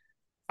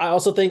I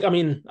also think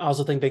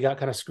they got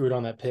kind of screwed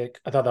on that pick.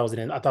 I thought that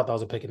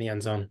was a pick in the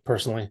end zone,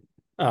 personally.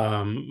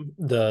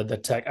 The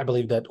tech, I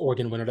believe that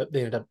Oregon they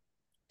ended up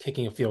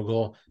kicking a field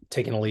goal,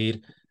 taking a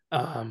lead.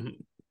 I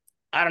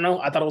don't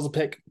know. I thought it was a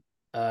pick.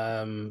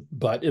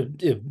 But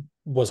it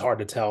was hard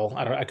to tell.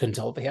 I couldn't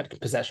tell if they had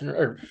possession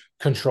or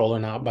control or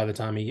not by the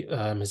time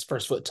his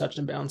first foot touched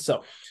in bounds.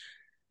 So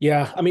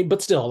yeah, I mean,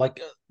 but still,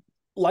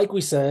 like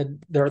we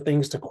said, there are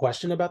things to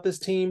question about this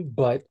team,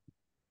 but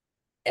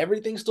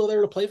everything's still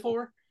there to play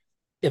for.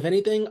 If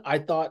anything, I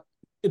thought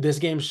this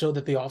game showed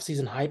that the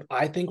offseason hype,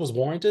 I think, was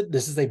warranted.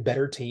 This is a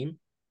better team,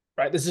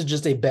 right? This is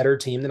just a better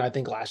team than I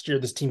think last year.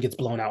 This team gets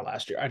blown out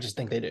last year. I just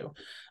think they do.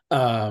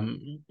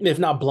 If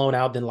not blown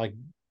out, then like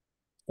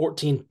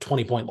 14,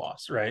 20-point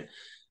loss, right?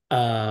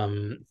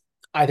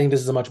 I think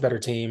this is a much better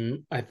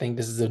team. I think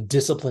this is a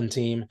disciplined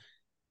team.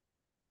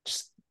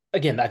 Just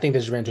again, I think they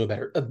just ran to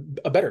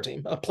a better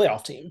team, a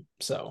playoff team.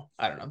 So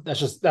I don't know. That's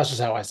just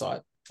how I saw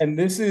it. And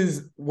this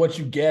is what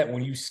you get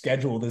when you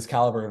schedule this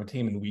caliber of a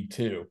team in week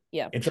 2.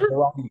 Yeah. It's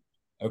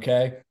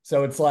okay.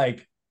 So it's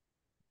like,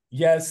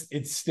 yes,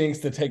 it stinks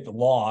to take the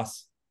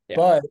loss,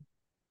 but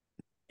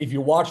if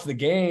you watch the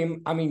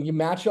game, I mean, you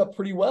match up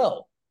pretty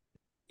well.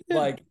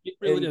 Like it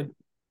really did.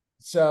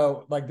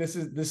 So like this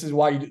is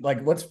why you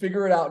like let's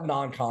figure it out in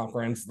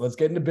non-conference. Let's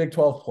get into Big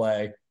 12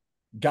 play.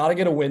 Got to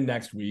get a win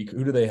next week.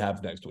 Who do they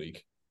have next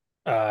week?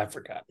 I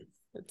forgot.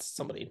 It's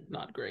somebody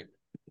not great.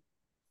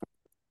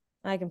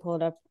 I can pull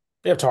it up.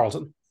 They have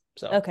Tarleton.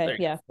 So okay,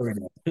 yeah.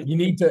 You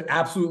need to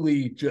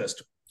absolutely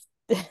just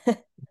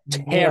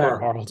hammer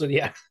Tarleton.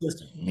 Yeah,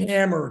 just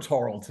hammer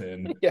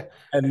Tarleton. Yeah,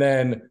 and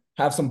then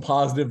have some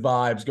positive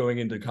vibes going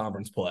into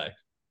conference play.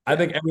 I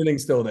think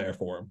everything's still there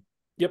for them.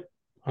 Yep,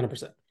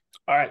 100%.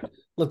 All right,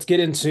 let's get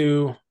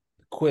into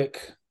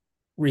quick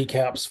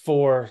recaps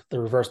for the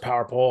reverse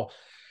power poll.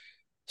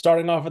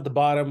 Starting off at the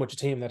bottom, which a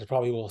team that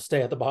probably will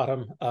stay at the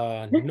bottom,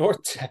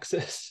 North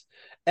Texas,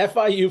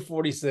 FIU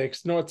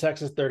 46, North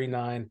Texas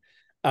 39. Did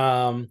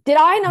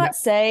I not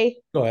say?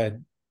 Go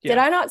ahead. Yeah. Did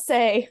I not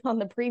say on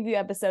the preview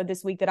episode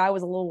this week that I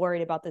was a little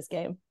worried about this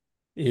game?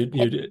 You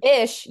did.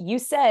 Ish, you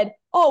said,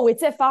 "Oh,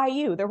 it's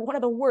FIU. They're one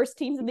of the worst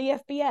teams in the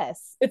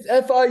FBS." It's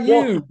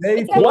FIU.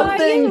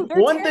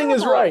 One thing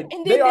is right.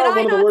 They are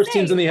one of the worst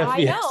teams in the FBS.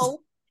 I know.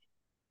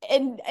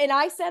 And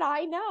I said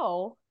I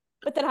know,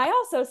 but then I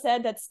also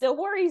said that still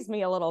worries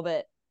me a little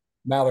bit.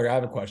 Mallory, I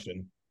have a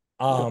question.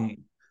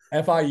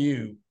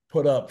 FIU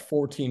put up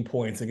 14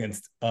 points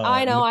against.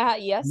 I know. I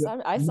saw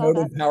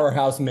that.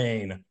 Powerhouse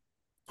Maine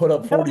put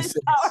up 46.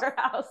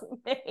 Powerhouse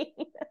Maine.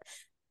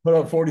 Put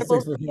up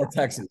 46 with North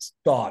Texas.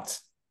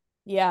 Thoughts?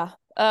 Yeah.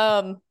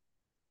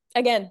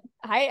 Again,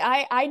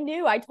 I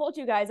knew. I told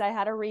you guys I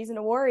had a reason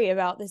to worry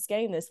about this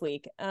game this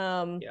week.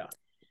 Yeah.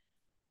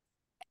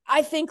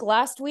 I think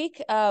last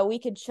week we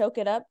could choke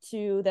it up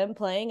to them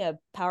playing a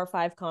Power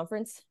 5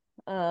 conference.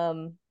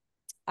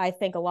 I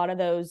think a lot of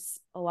those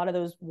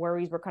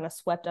worries were kind of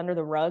swept under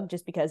the rug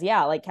just because,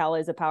 like Cal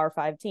is a Power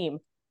 5 team.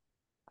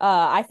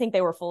 I think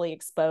they were fully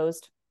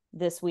exposed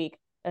this week,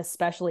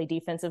 especially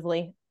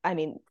defensively. I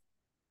mean,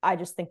 I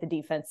just think the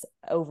defense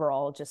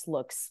overall just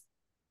looks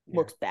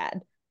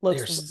bad.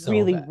 Looks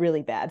really,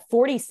 really bad.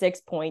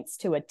 46 points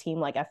to a team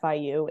like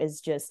FIU is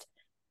just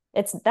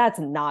that's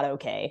not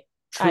okay.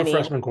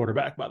 Freshman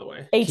quarterback, by the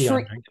way.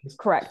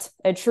 Correct.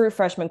 A true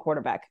freshman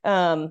quarterback.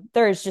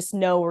 There is just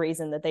no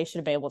reason that they should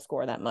have been able to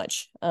score that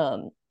much.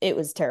 It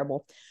was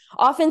terrible.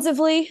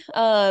 Offensively,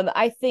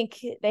 I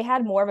think they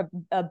had more of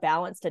a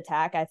balanced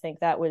attack. I think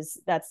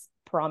that's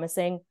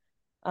promising.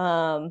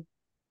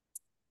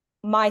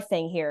 my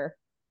thing here.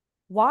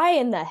 Why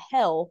in the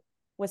hell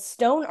was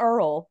Stone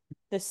Earl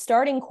the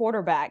starting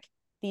quarterback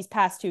these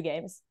past 2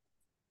 games?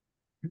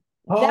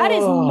 That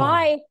is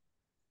my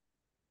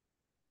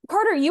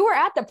Carter, you were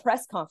at the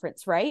press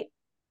conference, right?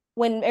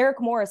 When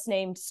Eric Morris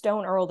named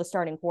Stone Earl the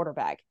starting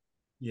quarterback.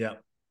 Yeah.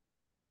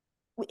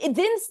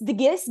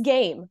 This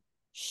game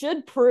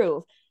should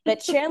prove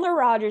that Chandler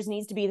Rogers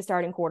needs to be the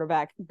starting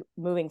quarterback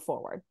moving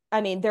forward. I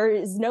mean, there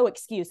is no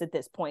excuse at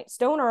this point.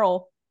 Stone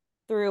Earl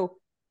threw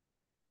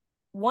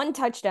 1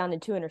 touchdown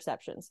and 2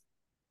 interceptions.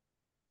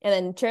 And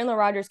then Chandler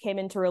Rogers came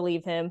in to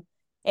relieve him.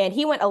 And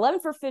he went 11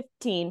 for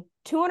 15,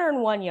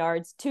 201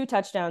 yards, 2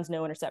 touchdowns,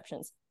 no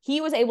interceptions.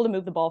 He was able to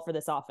move the ball for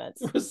this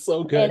offense. It was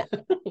so good.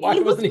 Why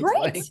wasn't he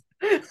playing?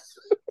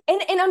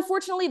 And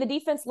unfortunately, the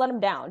defense let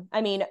him down.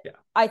 I mean,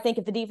 I think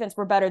if the defense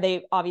were better,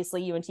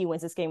 UNT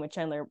wins this game with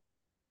Chandler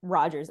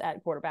Rogers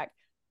at quarterback.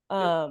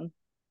 But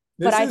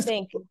I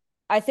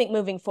think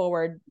moving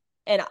forward,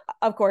 and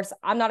of course,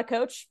 I'm not a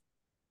coach,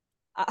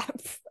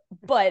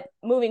 but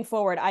moving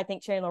forward, I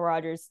think Chandler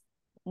Rogers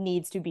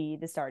needs to be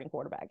the starting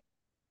quarterback.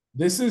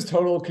 This is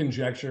total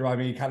conjecture. I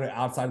mean, kind of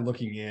outside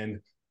looking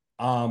in.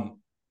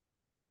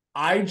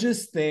 I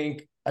just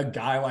think a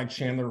guy like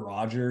Chandler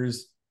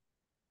Rogers,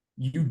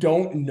 you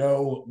don't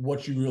know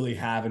what you really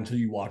have until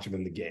you watch him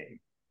in the game.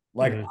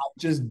 Like, I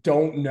just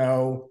don't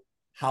know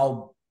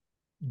how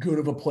good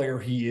of a player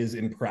he is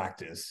in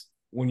practice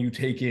when you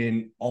take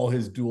in all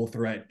his dual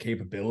threat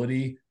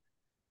capability.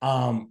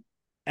 And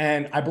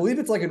I believe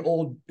it's like an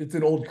old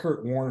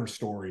Kurt Warner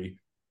story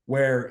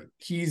where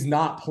he's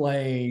not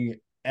playing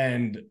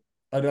and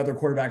another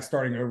quarterback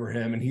starting over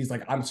him. And he's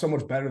like, I'm so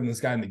much better than this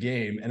guy in the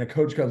game. And a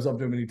coach comes up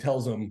to him and he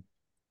tells him,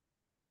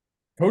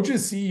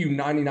 coaches see you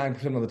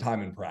 99% of the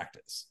time in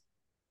practice.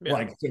 Yeah.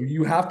 Like, so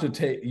you have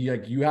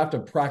to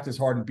practice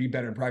hard and be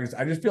better in practice.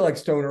 I just feel like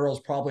Stone Earl's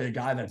probably a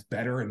guy that's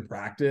better in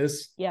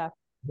practice. Yeah.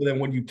 But then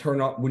when you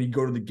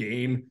go to the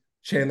game,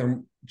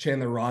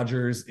 Chandler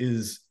Rogers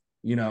is,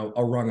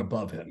 a rung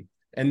above him.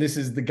 And this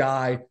is the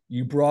guy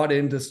you brought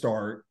in to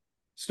start.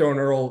 Stone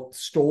Earl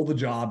stole the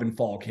job in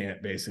fall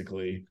camp,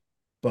 basically.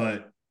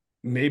 But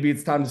maybe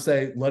it's time to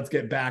say, let's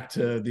get back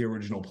to the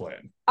original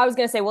plan. I was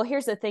going to say, well,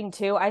 here's the thing,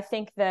 too. I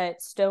think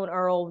that Stone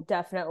Earl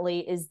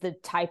definitely is the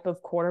type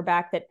of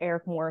quarterback that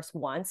Eric Morris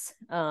wants.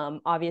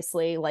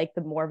 Obviously, like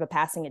the more of a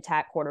passing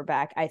attack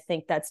quarterback. I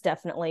think that's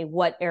definitely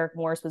what Eric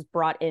Morris was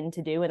brought in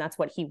to do, and that's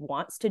what he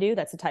wants to do.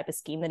 That's the type of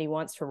scheme that he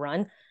wants to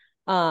run.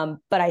 But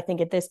I think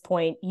at this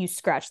point, you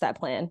scratch that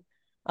plan.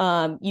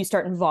 You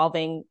start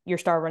involving your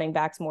star running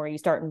backs more. You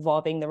start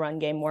involving the run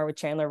game more with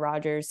Chandler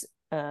Rogers.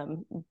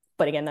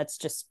 But again,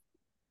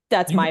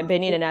 that's my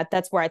opinion. And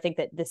that's where I think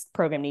that this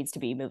program needs to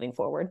be moving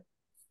forward.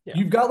 Yeah.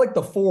 You've got like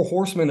the 4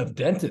 horsemen of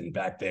Denton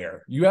back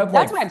there. You have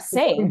that's what I'm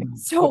saying.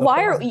 So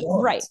why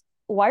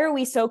are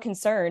we so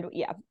concerned?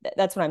 Yeah,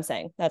 that's what I'm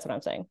saying.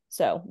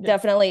 So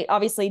definitely,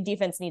 obviously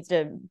defense needs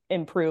to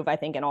improve, I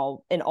think, in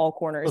all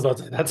corners.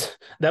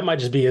 That might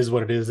just be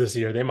what it is this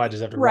year. They might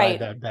just have to ride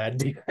that bad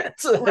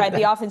defense. Right.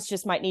 The offense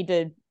just might need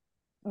to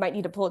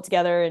pull it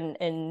together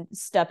and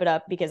step it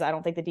up, because I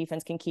don't think the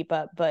defense can keep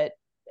up. But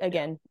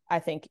again, I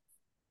think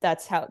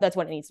that's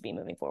what it needs to be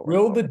moving forward.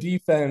 Will the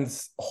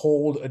defense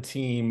hold a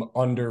team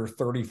under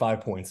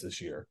 35 points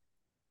this year?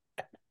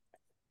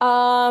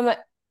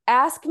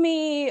 Ask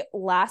me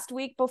last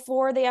week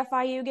before the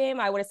FIU game,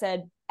 I would have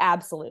said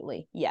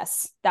absolutely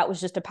yes. That was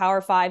just a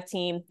Power 5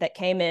 team that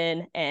came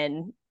in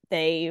and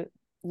they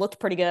looked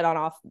pretty good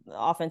on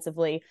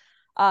offensively.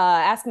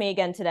 Ask me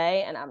again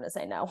today, and I'm going to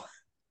say no.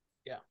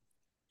 Yeah,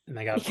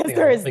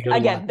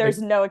 and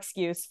there's no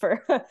excuse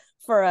for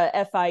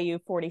a FIU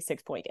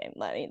 46-point game.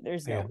 I mean,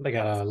 they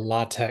got a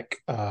La Tech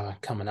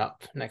coming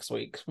up next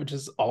week, which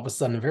is all of a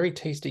sudden a very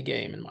tasty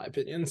game in my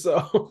opinion.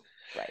 So,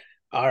 right.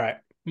 All right,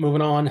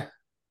 moving on.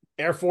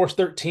 Air Force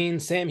 13,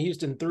 Sam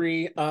Houston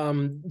 3.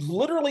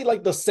 Literally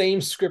like the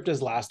same script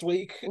as last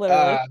week.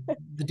 The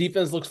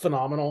defense looks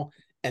phenomenal,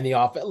 and the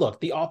offense.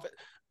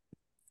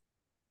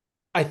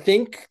 I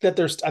think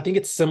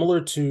it's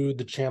similar to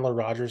the Chandler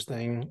Rogers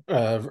thing,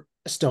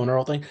 Stone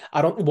Earl thing.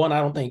 I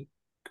don't think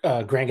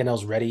Grant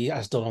Gunnell's ready.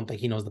 I still don't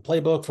think he knows the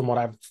playbook. From what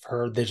I've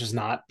heard, he's just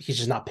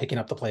not picking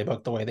up the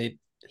playbook the way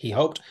he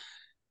hoped.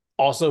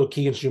 Also,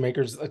 Keegan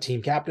Shoemaker's a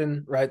team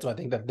captain, right? So I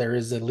think that there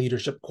is a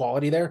leadership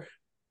quality there.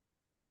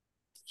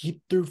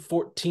 He threw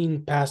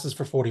 14 passes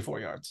for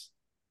 44 yards.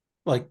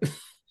 Like,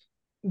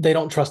 they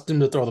don't trust him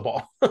to throw the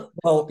ball.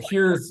 Well,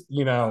 here's,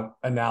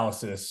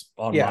 analysis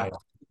on my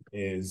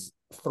is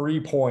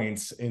 3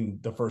 points in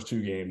the first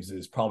 2 games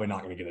is probably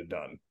not going to get it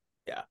done.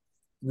 Yeah.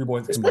 3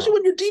 points. Especially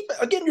when your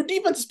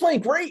defense is playing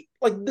great.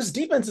 Like, this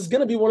defense is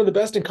going to be one of the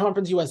best in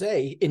Conference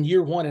USA in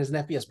year 1 as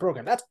an FBS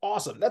program. That's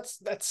awesome.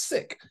 That's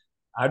sick.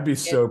 I'd be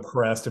so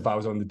pressed if I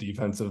was on the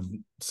defensive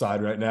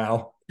side right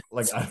now.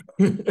 Like,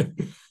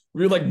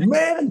 we're like,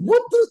 man,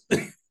 what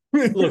the?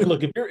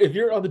 look, if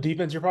you're on the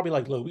defense, you're probably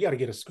like, look, we got to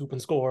get a scoop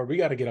and score. We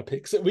got to get a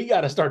pick. We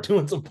got to start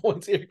doing some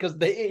points here, because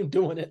they ain't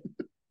doing it.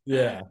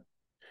 Yeah.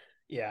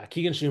 Yeah.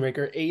 Keegan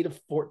Shoemaker, 8 of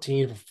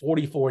 14 for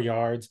 44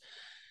 yards.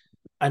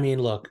 I mean,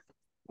 look,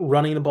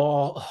 running the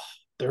ball,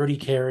 30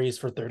 carries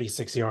for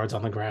 36 yards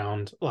on the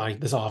ground. Like,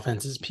 this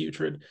offense is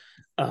putrid.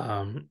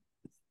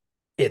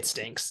 It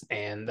stinks.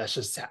 And that's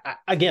just,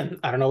 again,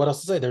 I don't know what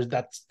else to say.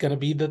 That's going to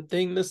be the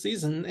thing this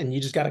season. And you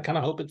just got to kind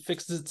of hope it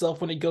fixes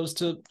itself when it goes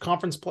to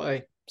conference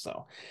play.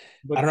 So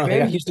But I don't know. They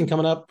got Houston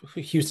coming up.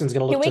 Houston's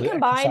going to look Can we to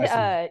combine?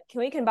 exercise Can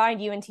we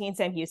combine UNT and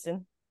Sam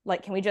Houston?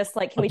 Like, can we just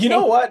like? Can we? you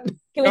know what?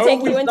 Can we No,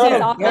 take we- UNT's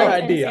no, offense no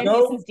and idea. Sam No.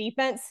 Houston's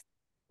defense?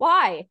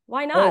 Why?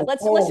 Why not? Oh,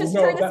 Let's just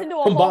turn this that- into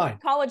a combine. whole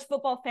college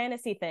football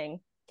fantasy thing.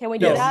 Can we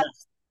do Yes. that?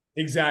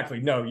 Exactly.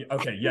 No.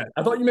 Okay. Yeah.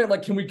 I thought you meant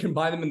like, can we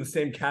combine them in the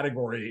same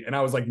category? And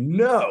I was like,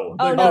 no.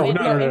 Oh, They're- no,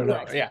 No.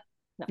 incorrect. Yeah.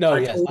 No. No, I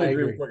yes, totally I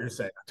agree agree. with what you're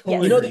saying. I Yes.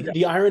 totally You know, agree.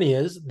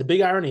 the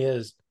big irony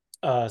is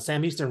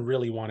Sam Houston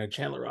really wanted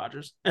Chandler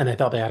Rogers, and they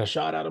thought they had a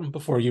shot at him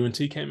before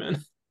UNT came in.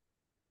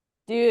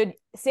 Dude,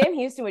 Sam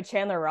Houston with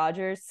Chandler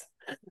Rogers.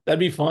 That'd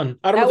be fun.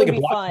 I don't That know if would they could be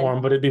block fun. for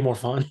him, but it'd be more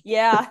fun.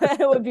 Yeah,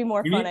 it would be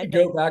more We fun, need I to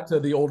think. go back to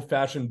the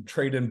old-fashioned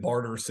trade and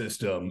barter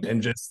system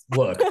and just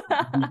look.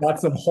 We've got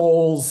some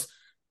holes.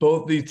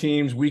 Both these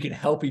teams, we can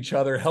help each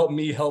other. Help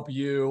me, help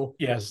you.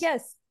 Yes.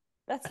 Yes,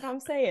 that's what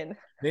I'm saying.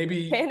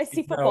 Maybe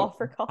Fantasy you know, football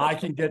for college. I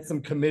can get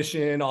some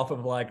commission off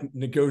of like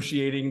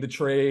negotiating the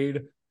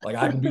trade. Like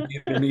I can be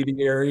the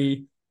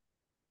intermediary.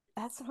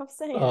 That's what I'm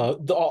saying.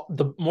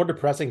 The more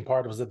depressing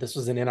part was that this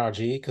was an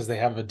NRG because they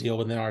have a deal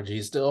with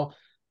NRG still.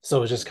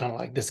 So it's just kind of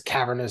like this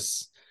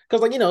cavernous,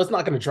 because like, it's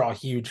not going to draw a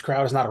huge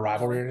crowd. It's not a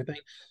rivalry or anything.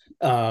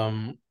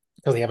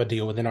 Because they have a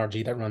deal with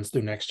NRG that runs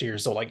through next year.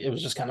 So like, it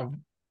was just kind of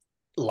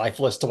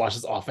lifeless to watch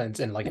this offense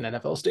in like an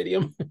NFL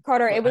stadium.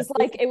 Carter, it was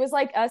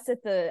like us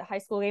at the high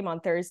school game on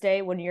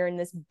Thursday when you're in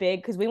this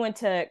big, because we went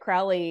to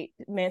Crowley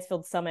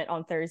Mansfield Summit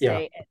on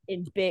Thursday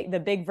in the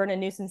big Vernon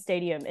Newsom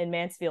Stadium in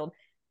Mansfield,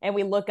 and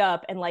we look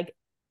up and like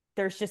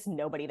there's just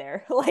nobody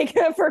there, like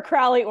for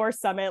Crowley or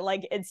Summit,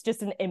 like it's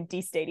just an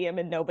empty stadium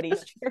and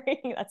nobody's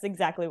cheering. That's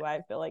exactly why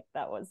I feel like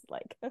that was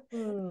like.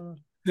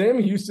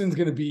 Sam Houston's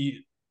gonna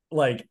be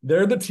like,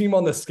 they're the team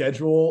on the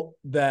schedule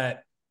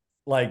that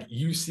like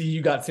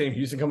you got Sam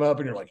Houston coming up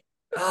and you're like,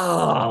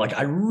 like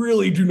I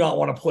really do not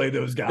want to play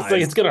those guys. It's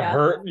like, it's gonna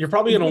hurt. You're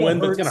probably gonna win,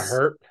 but it's gonna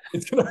hurt.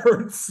 It's gonna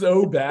hurt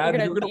so bad.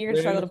 You're gonna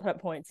struggle to put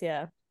up points.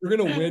 Yeah. You're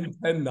gonna win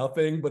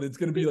 10-0, but it's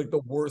gonna be like the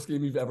worst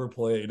game you've ever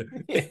played.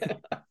 Yeah.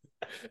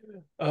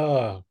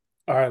 All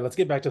right, let's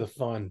get back to the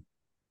fun.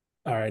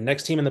 All right,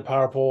 next team in the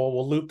power poll,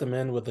 we'll loop them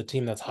in with the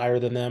team that's higher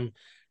than them.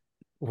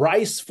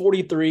 Rice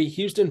 43,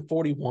 Houston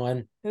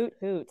 41. Hoot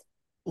hoot.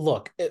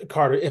 Look,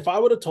 Carter, if I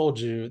would have told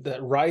you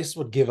that Rice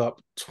would give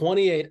up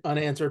 28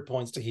 unanswered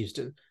points to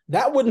Houston,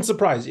 that wouldn't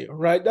surprise you,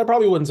 right? That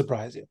probably wouldn't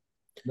surprise you.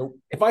 Nope.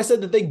 If I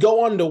said that they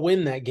go on to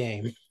win that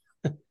game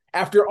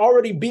after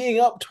already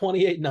being up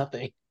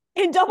 28-0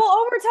 In double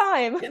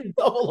overtime.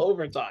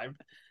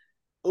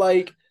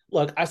 Like,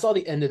 look, I saw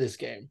the end of this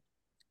game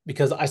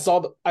because I saw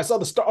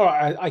the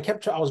start.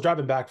 I was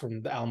driving back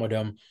from the Alamo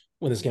Dome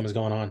when this game was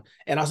going on,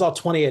 and I saw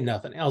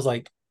 28-0. I was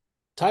like,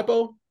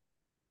 typo?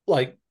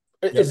 Like,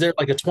 Yep. Is there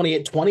like a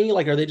 28-20?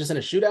 Like, are they just in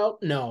a shootout?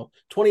 No,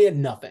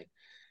 28-0.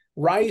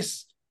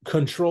 Rice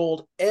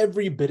controlled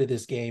every bit of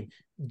this game.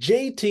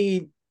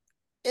 JT,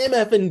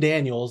 MF, and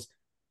Daniels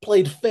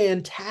played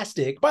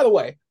fantastic. By the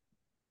way,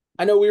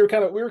 I know we were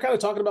kind of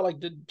talking about like,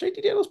 did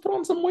JT Daniels put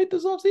on some weight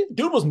this offseason?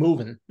 Dude was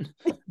moving.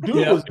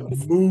 Was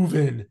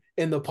moving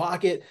in the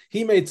pocket.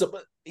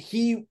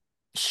 He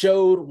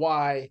showed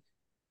why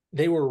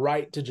they were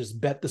right to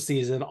just bet the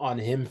season on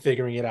him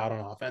figuring it out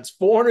on offense.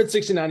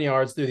 469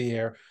 yards through the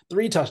air,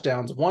 3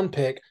 touchdowns, 1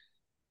 pick.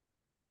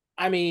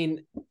 I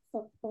mean,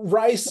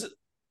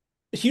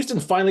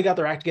 Houston finally got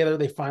their act together.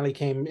 They finally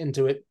came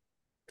into it.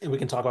 And we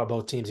can talk about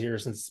both teams here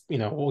since,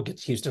 we'll get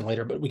to Houston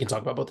later, but we can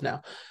talk about both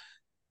now.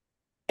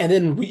 And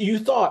then you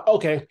thought,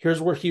 okay, here's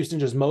where Houston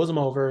just mows them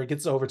over,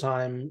 gets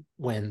overtime,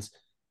 wins.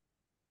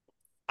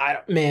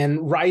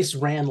 Rice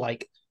ran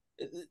like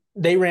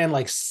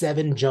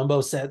 7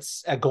 jumbo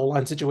sets at goal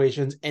line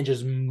situations and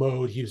just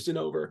mowed Houston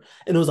over.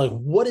 And it was like,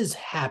 what is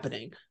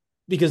happening?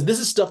 Because this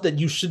is stuff that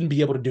you shouldn't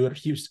be able to do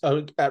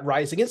at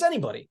Rice against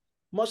anybody,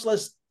 much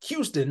less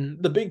Houston,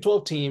 the Big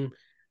 12 team.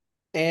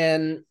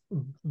 And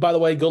by the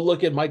way, go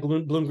look at Mike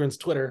Bloomgren's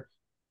Twitter.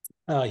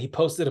 He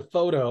posted a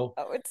photo.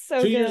 Oh, it's so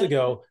 2 good. years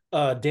ago.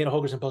 Dana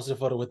Holgerson posted a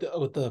photo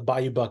with the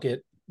Bayou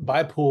Bucket,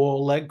 by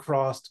pool, leg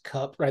crossed,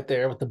 cup right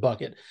there with the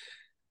bucket.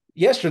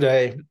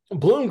 Yesterday,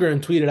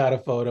 Bloomgren tweeted out a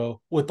photo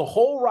with the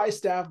whole Rice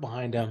staff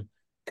behind him,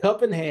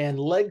 cup in hand,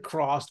 leg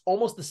crossed,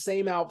 almost the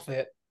same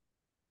outfit,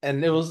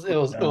 and it was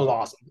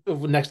awesome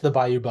next to the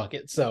Bayou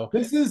Bucket. So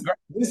this is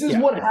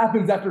what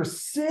happens after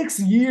 6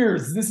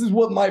 years. This is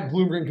what Mike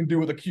Bloomgren can do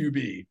with a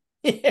QB.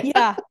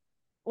 Yeah,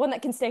 one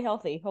that can stay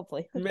healthy,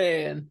 hopefully.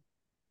 Man,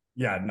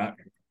 knock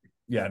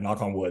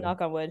on wood.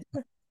 Knock on wood.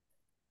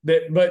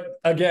 But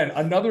again,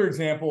 another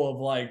example of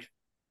like,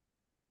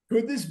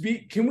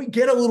 can we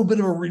get a little bit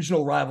of a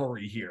regional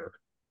rivalry here?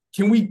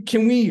 Can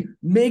we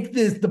make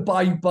the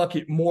Bayou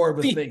Bucket more of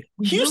a thing?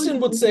 Houston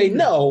would say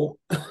no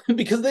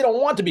because they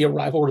don't want to be a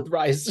rival with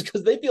Rice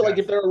because they feel like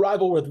if they're a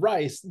rival with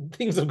Rice,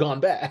 things have gone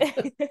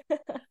bad.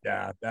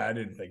 Yeah, I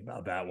didn't think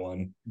about that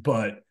one,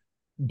 but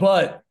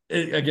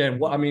again,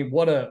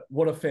 what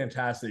a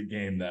fantastic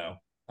game though.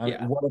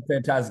 What a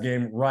fantastic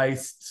game.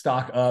 Rice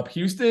stock up.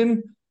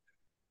 Houston,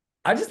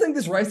 I just think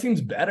this Rice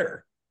team's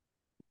better.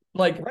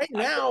 Like right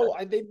now,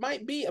 they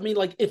might be. I mean,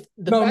 like if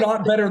the no, fact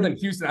not better than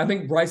Houston. I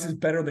think Rice is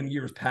better than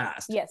years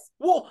past. Yes.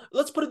 Well,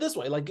 let's put it this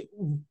way: like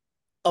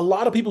a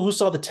lot of people who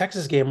saw the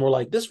Texas game were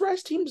like, "This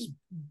Rice team's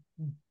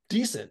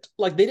decent."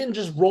 Like they didn't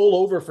just roll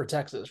over for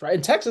Texas, right?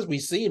 And Texas, we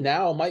see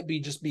now, might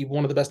be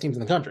one of the best teams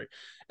in the country,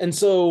 and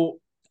so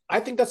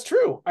I think that's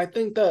true. I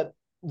think that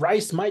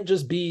Rice might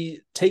just be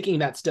taking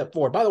that step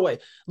forward. By the way,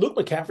 Luke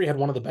McCaffrey had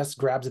one of the best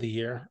grabs of the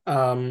year.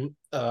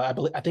 I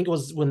think it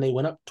was when they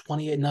went up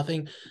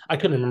 28-0. I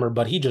couldn't remember,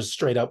 but he just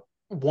straight up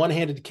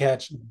one-handed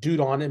catch,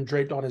 dude on him,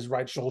 draped on his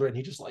right shoulder, and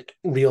he just like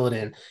reel it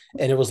in.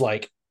 And it was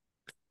like,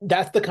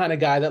 that's the kind of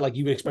guy that like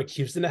you would expect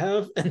Houston to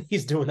have, and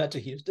he's doing that to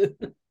Houston.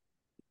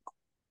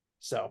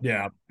 So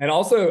yeah, and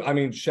also, I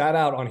mean, shout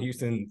out on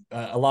Houston.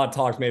 A lot of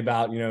talks made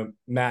about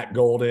Matt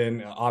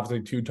Golden,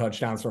 obviously 2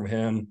 touchdowns from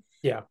him.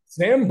 Yeah,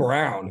 Sam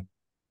Brown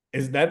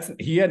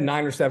he had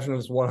 9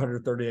 receptions,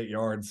 138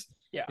 yards.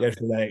 Yeah.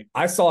 Yesterday.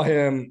 I saw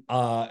him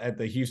at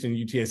the Houston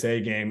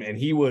UTSA game, and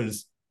he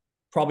was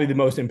probably the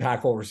most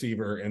impactful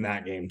receiver in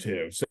that game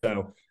too.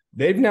 So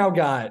they've now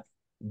got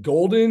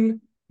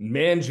Golden,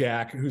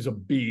 Manjack, who's a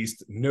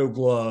beast, no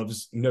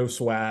gloves, no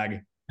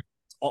swag,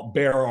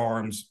 bare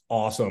arms,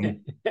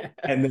 awesome,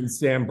 and then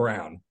Sam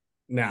Brown.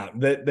 Now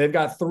they've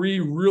got 3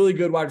 really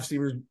good wide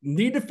receivers.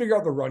 Need to figure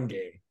out the run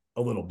game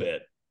a little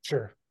bit.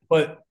 Sure.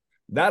 But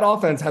that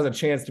offense has a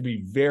chance to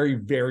be very,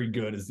 very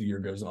good as the year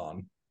goes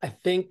on. I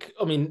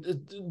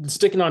mean,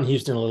 sticking on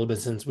Houston a little bit,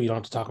 since we don't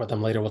have to talk about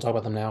them later, we'll talk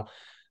about them now.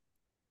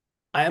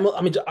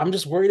 I'm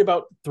just worried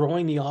about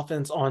throwing the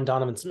offense on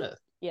Donovan Smith.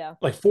 Yeah.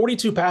 Like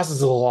 42 passes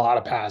is a lot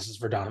of passes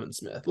for Donovan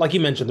Smith. Like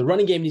you mentioned, the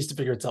running game needs to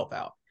figure itself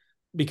out,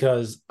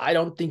 because I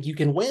don't think you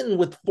can win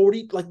with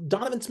 40. Like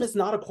Donovan Smith's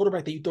not a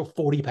quarterback that you throw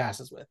 40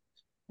 passes with.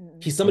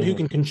 He's somebody who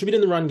can contribute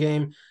in the run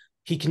game.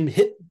 He can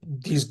hit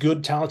these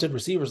good, talented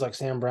receivers like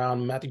Sam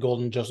Brown, Matthew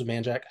Golden, Joseph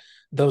Manjack,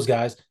 those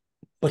guys.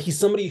 But he's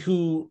somebody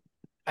who,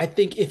 I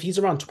think if he's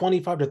around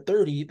 25 to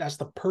 30, that's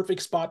the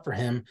perfect spot for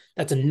him.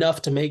 That's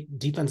enough to make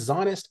defenses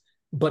honest,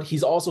 but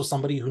he's also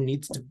somebody who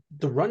needs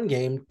the run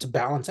game to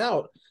balance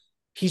out.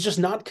 He's just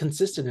not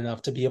consistent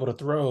enough to be able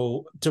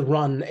to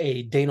run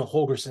a Dana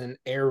Holgorsen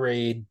air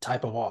raid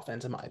type of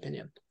offense, in my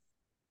opinion.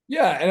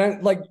 Yeah,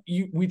 and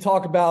we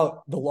talk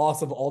about the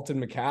loss of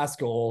Alton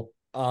McCaskill,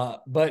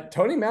 but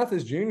Tony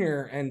Mathis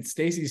Jr. and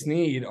Stacey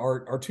Sneed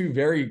are 2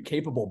 very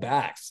capable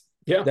backs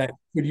that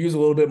could use a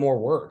little bit more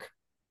work.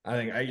 I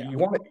think you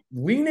want to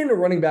lean into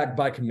running back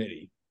by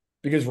committee,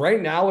 because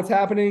right now what's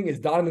happening is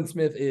Donovan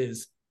Smith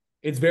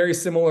it's very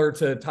similar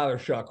to Tyler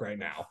Shuck right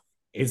now.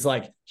 It's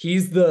like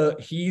he's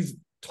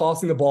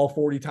tossing the ball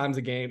 40 times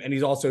a game, and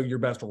he's also your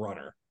best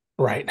runner.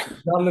 Right.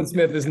 Donovan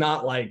Smith is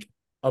not like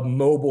a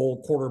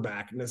mobile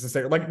quarterback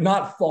necessarily, like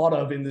not thought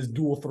of in this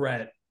dual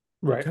threat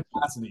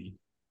capacity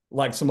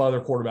like some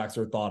other quarterbacks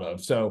are thought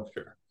of. So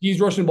he's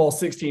rushing the ball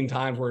 16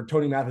 times, where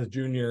Tony Mathis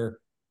Jr.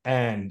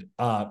 and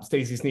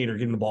Stacey Sneed are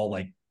getting the ball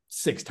like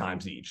 6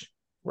 times each.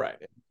 Right.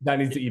 That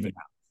needs to even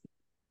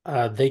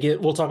out.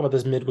 We'll talk about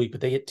this midweek,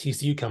 but they get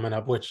TCU coming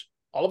up, which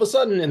all of a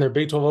sudden in their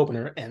Big 12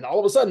 opener, and all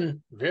of a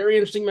sudden, very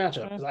interesting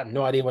matchup, because I have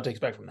no idea what to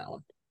expect from that one.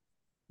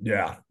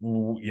 Yeah.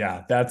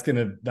 Yeah. That's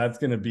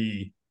gonna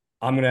be,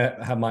 I'm gonna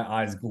have my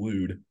eyes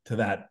glued to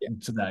that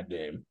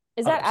game.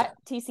 Is that at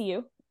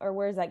TCU, or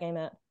where's that game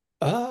at?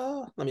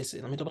 Let me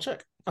see. Let me double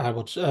check. I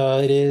will.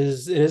 It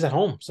is at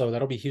home, so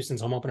that'll be Houston's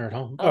home opener at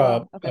home.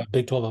 Okay.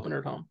 Big 12 opener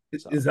at home.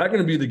 So. Is that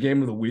going to be the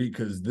game of the week?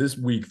 Because this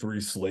week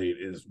 3 slate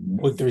is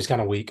week 3 is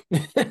kind of weak.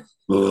 It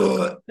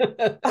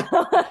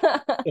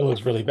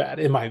looks really bad.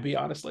 It might be,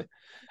 honestly.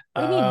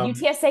 What do you mean,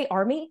 UTSA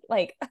Army?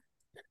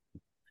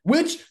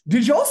 Which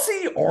did y'all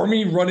see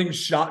Army running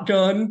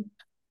shotgun?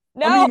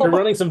 No, I mean, they're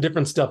running some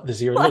different stuff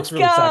this year. It looks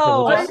really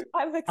sacrilegious.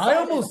 I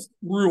almost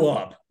threw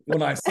up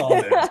when I saw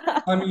this.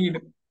 I mean,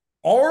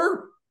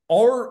 our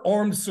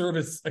armed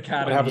service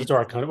academy. What happened to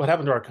our country? What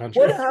happened to our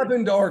country? What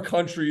happened to our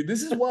country?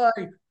 This is why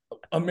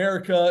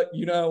America,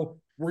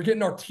 we're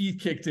getting our teeth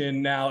kicked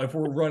in now if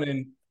we're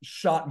running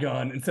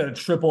shotgun instead of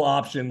triple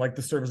option like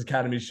the service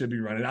academy should be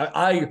running.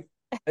 That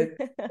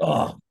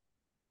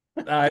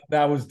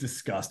was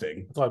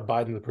disgusting. That's why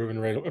Biden's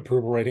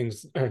approval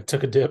ratings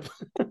took a dip.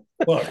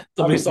 Look,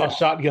 somebody saw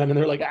shotgun and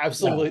they're like,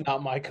 absolutely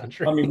not my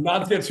country. I mean,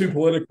 not to get too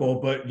political,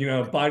 but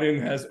Biden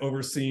has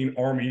overseen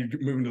Army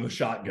moving to the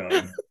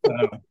shotgun.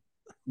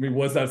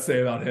 What does that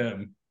say about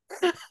him?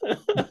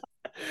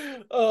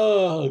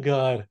 Oh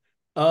God.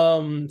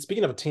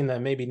 Speaking of a team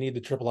that maybe need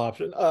the triple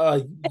option,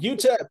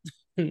 UTEP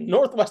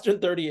Northwestern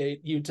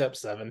 38, UTEP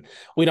 7.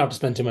 We don't have to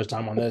spend too much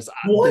time on this.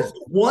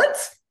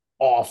 What?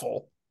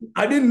 Awful.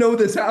 I didn't know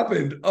this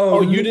happened.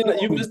 Oh, you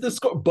didn't? You missed the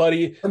score,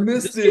 buddy. I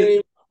missed it.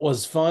 Game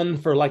was fun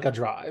for like a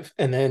drive,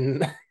 and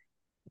then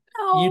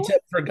UTEP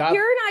forgot.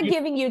 You're not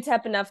giving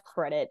UTEP enough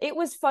credit. It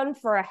was fun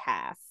for a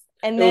half.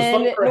 And It was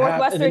fun then for a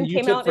half, and then Northwestern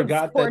came UTEP out and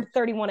forgot scored that.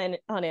 31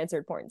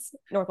 unanswered points.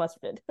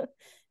 Northwestern did.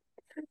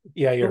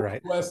 Yeah, you're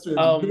right. Western,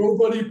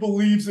 nobody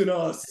believes in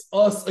us.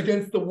 Us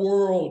against the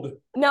world.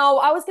 No,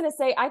 I was gonna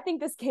say I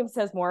think this game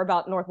says more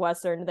about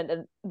Northwestern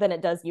than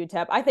it does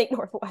UTEP. I think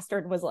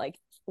Northwestern was like,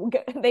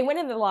 they went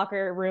in the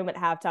locker room at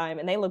halftime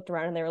and they looked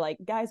around and they were like,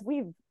 guys,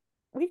 we've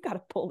got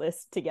to pull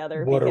this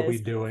together. What are we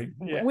doing?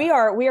 Yeah. We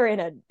are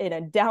in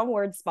a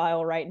downward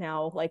spiral right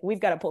now. Like, we've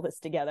got to pull this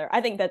together.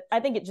 I think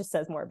it just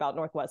says more about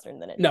Northwestern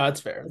than it. No, that's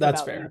fair.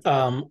 That's fair.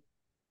 UTEP.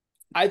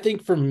 I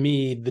think for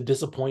me, the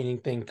disappointing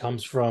thing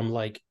comes from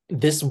like,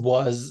 this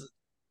was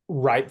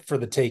ripe for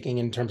the taking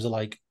in terms of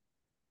like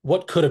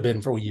what could have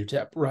been for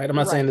UTEP, right? I'm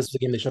not saying this was a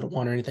game they should have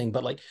won or anything,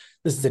 but like,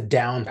 this is a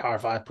down Power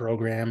 5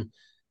 program.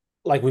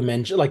 Like we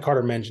mentioned, like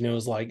Carter mentioned, it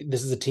was like,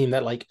 this is a team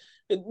that like,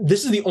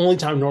 this is the only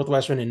time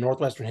Northwestern in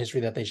Northwestern history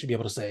that they should be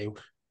able to say,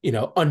 you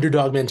know,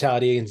 underdog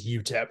mentality against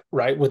UTEP,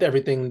 right? With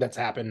everything that's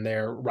happened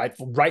there,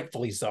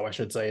 rightfully so, I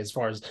should say, as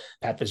far as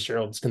Pat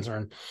Fitzgerald's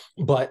concerned.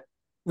 But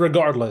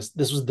regardless,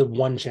 this was the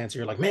one chance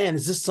you're like, man,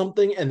 is this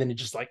something? And then it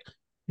just like,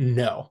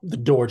 no, the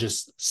door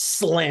just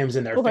slams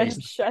in their face.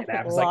 It's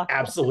like,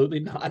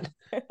 absolutely not.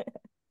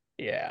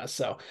 Yeah.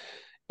 So,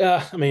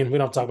 I mean, we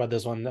don't talk about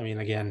this one. I mean,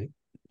 again,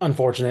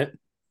 unfortunate.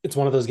 It's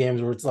one of those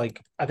games where it's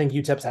like, I think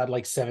UTEP's had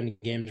like 7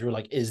 games where you're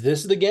like, is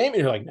this the game?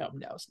 And you're like, no,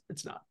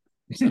 it's not.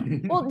 So.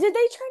 Well, did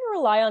they try to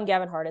rely on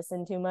Gavin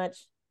Hardison too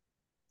much?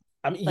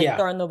 I mean, like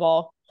throwing the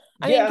ball.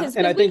 I mean,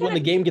 and I think when the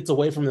game gets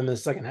away from them in the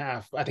second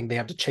half, I think they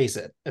have to chase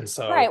it. And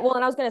so right. Well,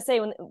 and I was gonna say,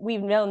 when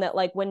we've known that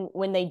like when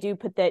they do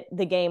put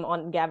the game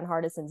on Gavin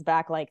Hardison's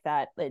back like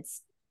that,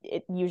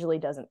 it usually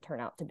doesn't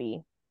turn out to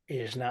be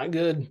it's not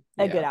good.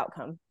 A good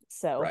outcome.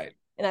 So right.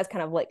 And that's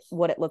kind of like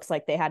what it looks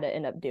like they had to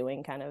end up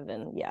doing, kind of.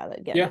 And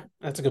again,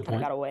 that's a good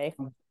point. Got away.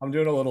 I'm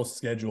doing a little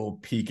schedule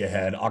peek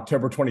ahead.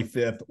 October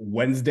 25th,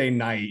 Wednesday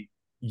night,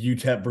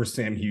 UTEP versus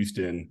Sam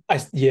Houston.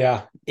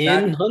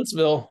 In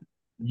Huntsville.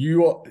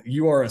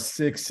 You are a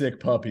sick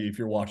puppy if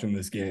you're watching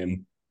this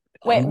game.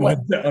 Wait,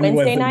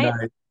 Wednesday night?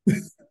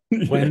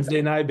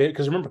 Wednesday night,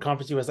 because remember,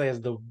 Conference USA has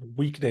the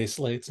weekday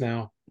slates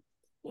now.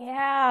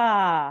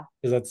 Yeah,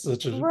 because that's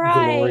such a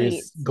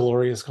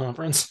glorious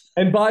conference.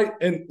 And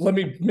let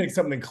me make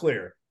something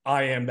clear.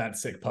 I am that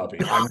sick puppy.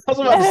 I was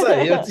about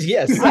to say,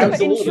 yes, I'm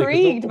absolutely.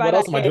 intrigued by what that.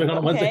 Else am I doing on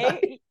a Wednesday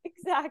night?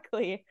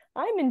 Exactly.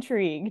 I'm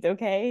intrigued.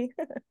 Okay.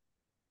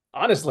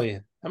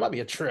 Honestly, that might be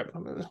a trip.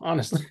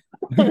 Honestly.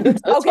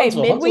 Okay,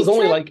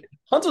 midweek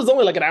Huntsville's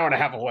only like an hour and a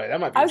half away. That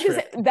might be. I was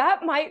gonna say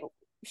that might.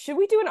 Should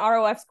we do an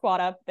ROF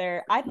squad up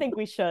there? I think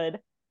we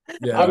should.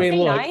 Yeah. I mean,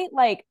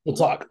 look, we'll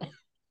talk.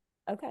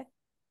 Okay.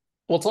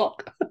 We'll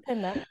talk.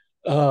 Pin that.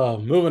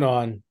 Moving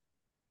on.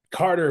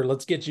 Carter,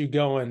 let's get you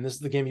going. This is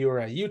the game you were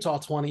at. Utah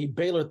 20,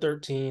 Baylor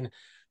 13.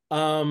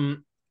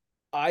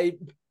 I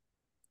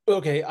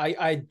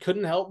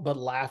couldn't help but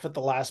laugh at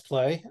the last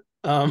play.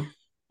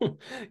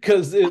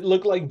 Because it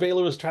looked like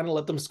Baylor was trying to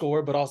let them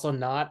score, but also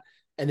not.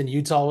 And then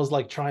Utah was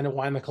like trying to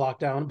wind the clock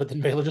down, but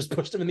then Baylor just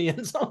pushed him in the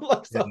end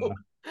zone.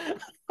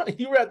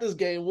 You were at this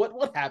game.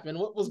 What happened?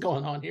 What was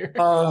going on here?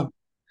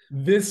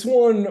 This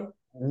one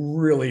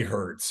really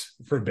hurts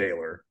for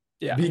Baylor.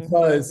 Yeah.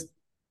 Because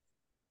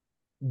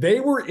they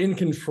were in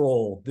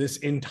control this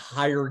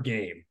entire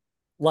game.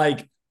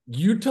 Like,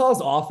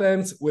 Utah's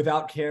offense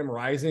without Cam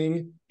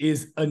Rising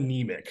is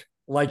anemic.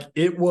 Like,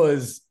 it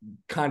was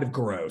kind of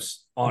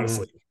gross,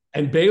 honestly.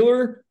 And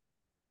Baylor,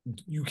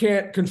 you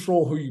can't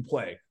control who you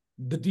play.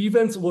 The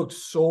defense looked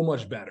so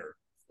much better.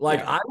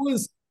 I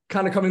was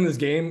kind of coming to this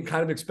game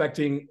kind of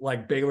expecting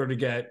like Baylor to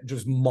get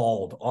just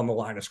mauled on the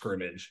line of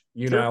scrimmage,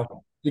 you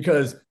know,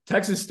 because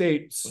Texas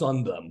State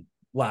sunned them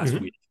last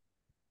week.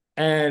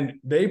 And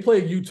they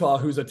play Utah,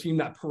 who's a team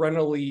that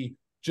perennially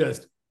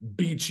just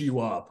beats you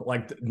up.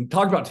 Like,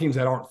 talk about teams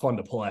that aren't fun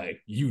to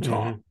play,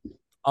 Utah.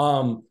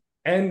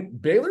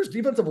 And Baylor's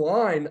defensive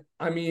line,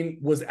 I mean,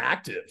 was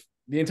active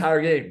the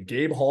entire game.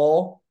 Gabe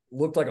Hall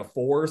looked like a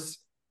force.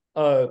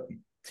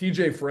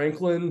 TJ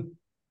Franklin,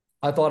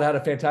 I thought, had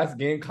a fantastic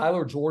game.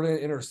 Kyler Jordan,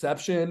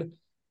 interception.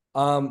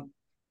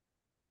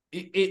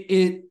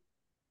 It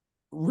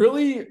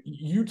really,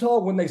 Utah,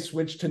 when they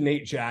switched to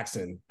Nate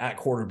Jackson at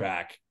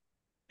quarterback,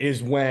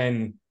 is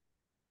when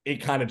it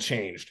kind of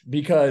changed,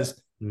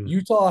 because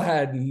Utah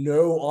had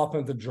no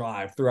offensive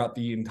drive throughout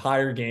the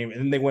entire game. And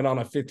then they went on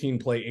a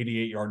 15-play,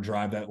 88-yard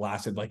drive that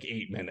lasted like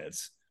 8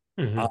 minutes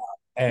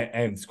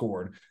and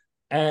scored.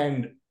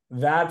 And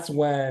that's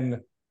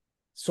when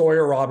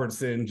Sawyer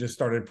Robertson just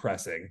started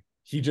pressing.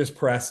 He just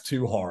pressed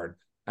too hard.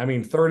 I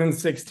mean, 3rd and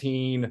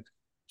 16,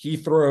 he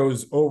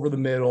throws over the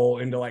middle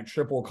into like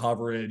triple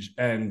coverage,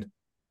 and,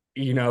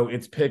 you know,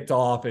 it's picked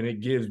off, and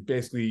it gives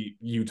basically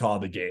Utah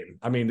the game.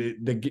 I mean,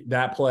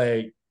 that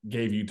play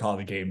gave Utah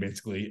the game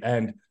basically.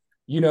 And,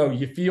 you know,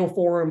 you feel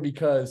for him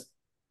because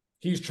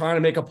he's trying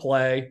to make a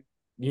play.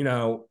 You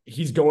know,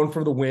 he's going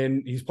for the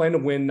win. He's playing to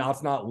win,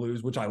 not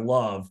lose, which I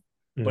love.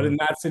 But in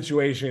that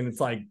situation, it's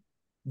like,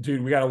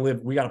 dude, we got to live.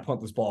 We got to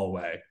punt this ball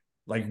away.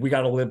 Like, we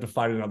got to live to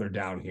fight another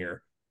down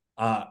here.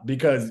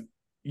 Because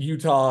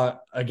Utah,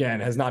 again,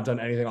 has not done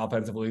anything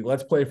offensively.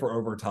 Let's play for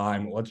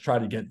overtime. Let's try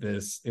to get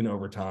this in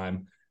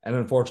overtime. And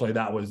unfortunately,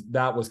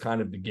 that was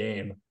kind of the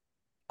game.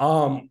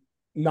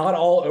 Not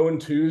all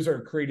 0-2s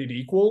are created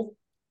equal.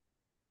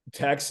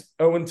 Tech's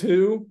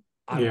 0-2.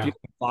 I'm feeling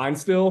fine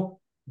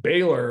still.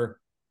 Baylor,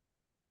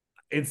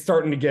 it's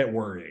starting to get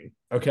worrying,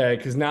 okay?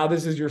 Because now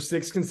this is your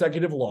 6th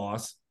consecutive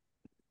loss,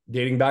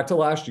 dating back to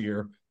last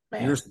year.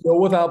 Man. You're still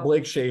without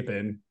Blake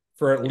Shapen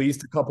for at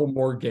least a couple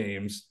more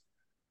games.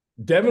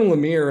 Devin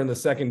Lemire in the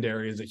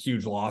secondary is a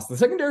huge loss. The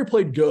secondary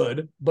played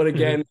good, but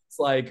again, it's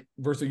like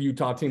versus a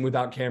Utah team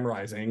without Cam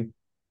Rising.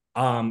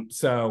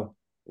 So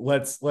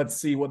let's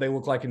see what they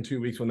look like in 2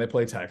 weeks when they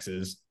play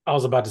Texas. I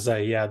was about to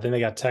say, yeah, then they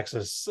got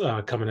Texas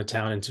coming to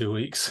town in 2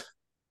 weeks.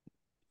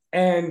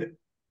 And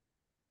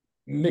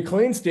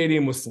McLean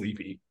Stadium was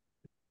sleepy.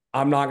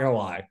 I'm not going to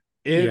lie.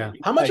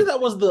 How much of that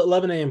was the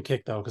 11 a.m.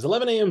 kick, though? Because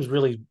 11 a.m. is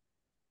really,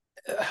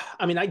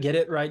 I mean, I get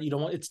it, right?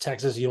 It's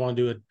Texas. You don't want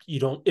to do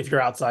it. If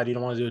you're outside, you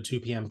don't want to do a 2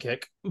 p.m.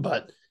 kick.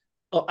 But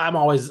I'm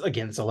always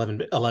against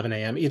 11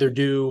 a.m.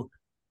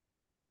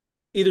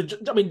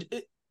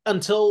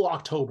 Until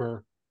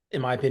October,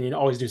 in my opinion,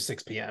 always do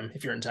 6 p.m.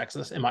 if you're in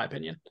Texas, in my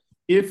opinion.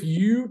 If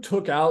you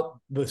took out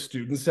the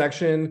student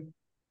section,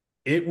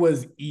 it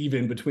was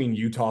even between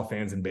Utah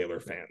fans and Baylor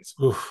fans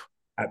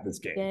at this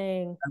game.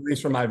 Dang. At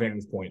least from my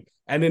vantage point.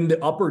 And in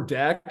the upper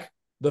deck,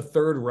 the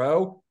third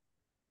row,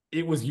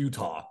 it was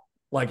Utah.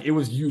 Like, it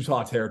was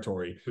Utah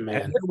territory. Man.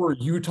 And there were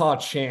Utah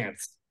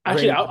chants.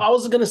 Actually, I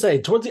was going to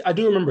say, I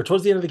do remember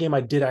towards the end of the game,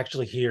 I did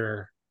actually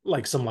hear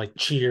like some like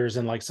cheers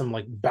and like some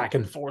like back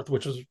and forth,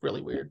 which was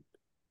really weird.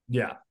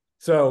 Yeah.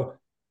 So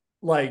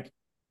like,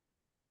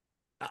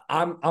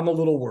 I'm a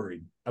little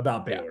worried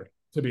about Baylor,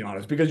 to be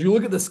honest, because you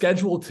look at the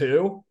schedule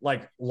too,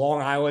 like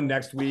Long Island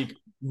next week,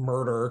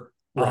 murder.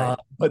 Right.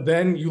 But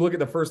then you look at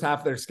the first half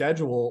of their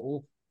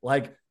schedule,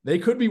 like they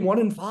could be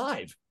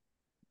 1-5.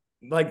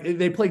 Like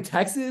they play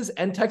Texas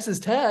and Texas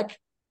Tech.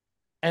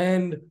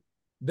 And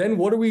then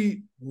what are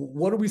we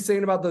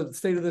saying about the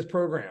state of this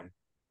program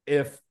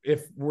if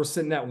we're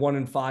sitting at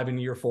 1-5 in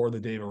year 4 of the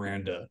Dave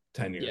Aranda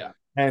tenure? Yeah.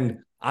 And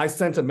I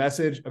sent a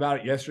message about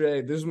it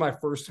yesterday. This is my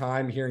first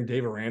time hearing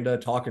Dave Aranda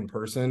talk in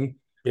person.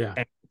 Yeah.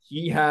 And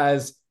he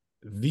has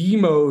the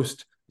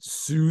most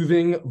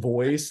soothing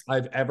voice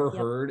I've ever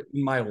heard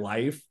in my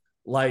life.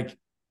 I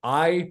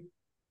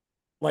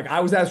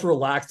was as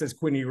relaxed as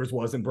Quinn Ewers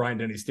was in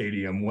Bryant-Denny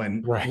Stadium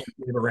when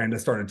Dave Aranda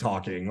started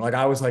talking. Like,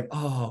 I was like,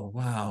 oh,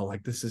 wow,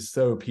 like this is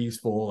so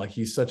peaceful. Like,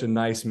 he's such a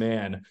nice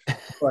man.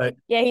 But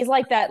yeah, he's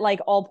like that, like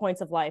all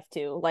points of life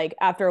too. Like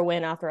after a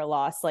win, after a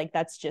loss, like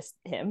that's just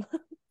him.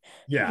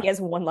 Yeah. He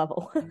has one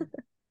level.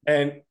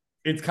 And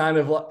it's kind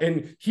of like,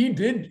 and he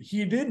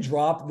did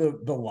drop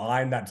the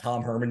line that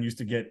Tom Herman used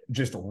to get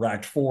just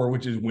wrecked for,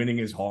 which is winning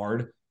is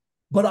hard.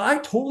 But I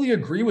totally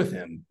agree with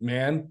him,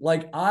 man.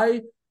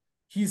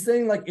 He's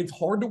saying like it's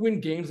hard to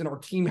win games and our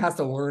team has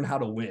to learn how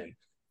to win.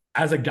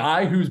 As a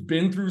guy who's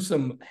been through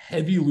some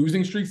heavy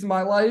losing streaks in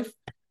my life,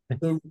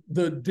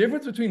 the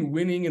difference between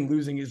winning and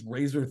losing is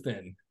razor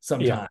thin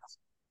sometimes. Yeah.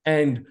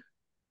 And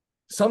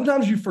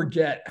sometimes you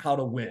forget how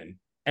to win.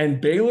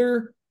 And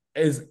Baylor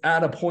is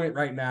at a point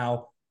right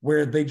now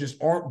where they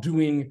just aren't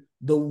doing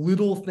the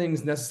little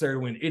things necessary to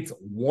win. It's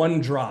one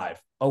drive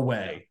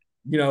away.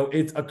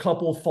 It's a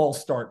couple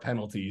false start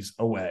penalties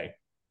away.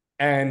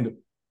 And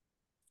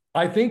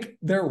I think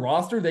their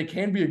roster, they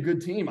can be a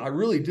good team. I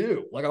really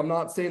do. Like, I'm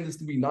not saying this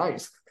to be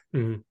nice,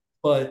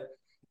 but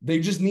they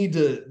just need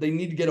to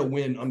get a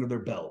win under their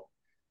belt.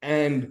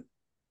 And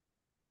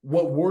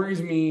what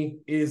worries me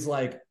is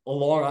like a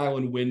Long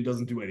Island win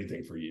doesn't do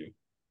anything for you.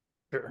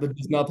 Sure.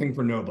 There's nothing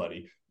for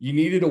nobody. You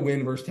needed a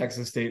win versus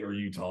Texas State or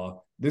Utah.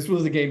 This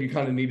was a game you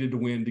kind of needed to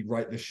win to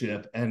right the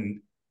ship. And,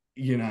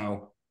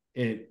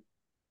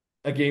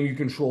 a game you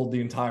controlled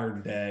the entire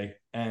day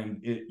and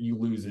you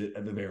lose it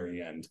at the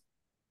very end.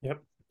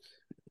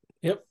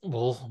 Yep.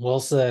 Well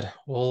said.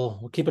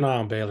 We'll keep an eye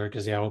on Baylor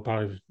because we'll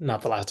probably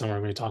not the last time we're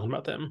going to be talking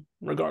about them,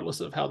 regardless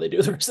of how they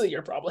do the rest of the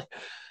year, probably.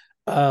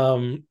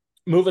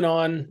 Moving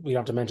on, we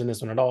don't have to mention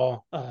this one at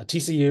all.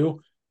 TCU,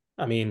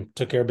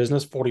 took care of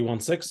business,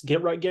 41-6,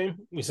 get right game.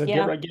 We said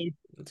get right game.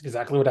 That's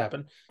exactly what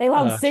happened. They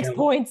lost 6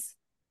 points.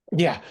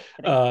 Yeah.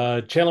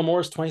 Chandler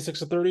Morris,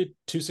 26-30,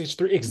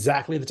 263,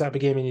 exactly the type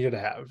of game you needed to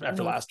have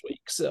after last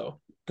week. So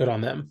good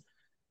on them.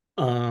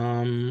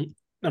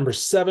 Number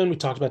 7, we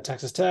talked about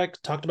Texas Tech,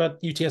 talked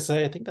about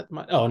UTSA. I think that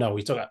might, oh no,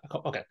 we still got,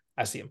 okay,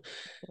 I see him.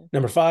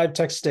 Number 5,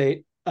 Texas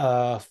State.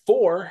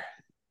 4,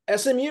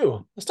 SMU.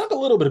 Let's talk a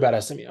little bit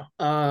about SMU.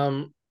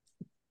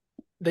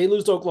 They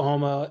lose to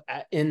Oklahoma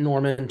in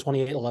Norman,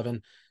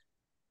 28-11.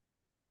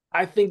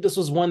 I think this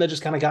was one that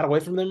just kind of got away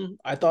from them.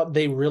 I thought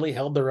they really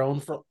held their own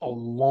for a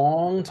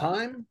long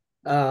time.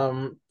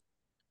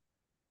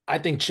 I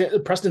think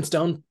Preston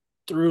Stone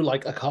threw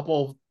like a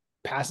couple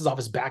passes off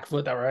his back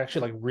foot that were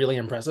actually like really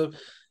impressive. I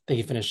think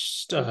he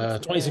finished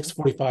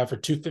 26-45 for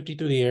 250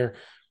 through the air.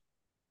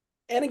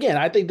 And again,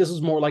 I think this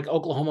was more like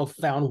Oklahoma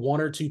found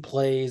 1 or 2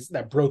 plays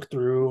that broke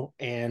through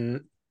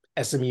and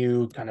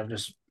SMU kind of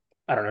just,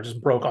 I don't know,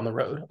 just broke on the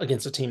road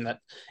against a team that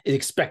is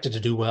expected to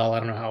do well. I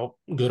don't know how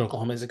good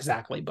Oklahoma is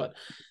exactly, but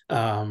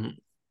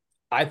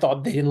I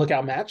thought they didn't look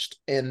outmatched.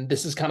 And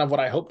this is kind of what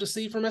I hope to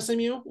see from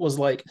SMU, was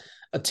like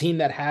a team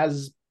that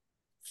has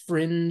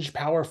fringe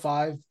Power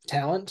 5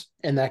 talent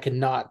and that can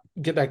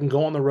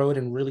go on the road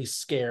and really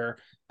scare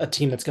a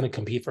team that's going to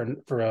compete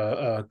for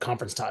a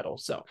conference title.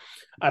 So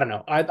I don't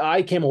know.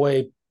 I came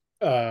away,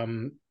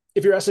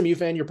 if you're an SMU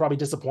fan, you're probably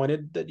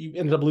disappointed that you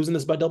ended up losing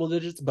this by double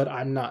digits, but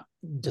I'm not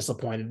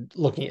disappointed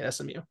looking at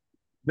SMU.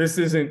 This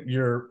isn't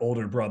your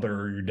older brother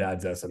or your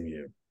dad's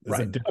SMU.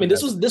 Right. I mean,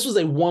 this was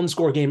a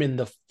one-score game in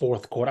the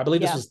fourth quarter. I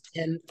believe this was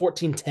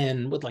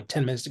 14-10 with like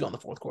 10 minutes to go in the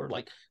fourth quarter,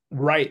 like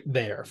right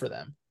there for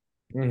them.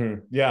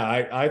 Mm-hmm. Yeah,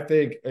 I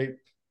think,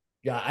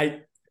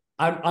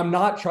 I'm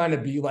not trying to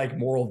be like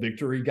moral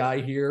victory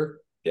guy here.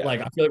 Yeah.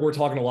 Like, I feel like we're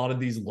talking a lot of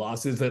these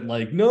losses that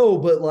like, no,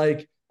 but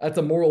like that's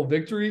a moral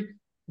victory.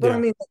 But I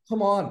mean,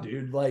 come on,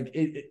 dude. Like,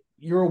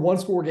 you're a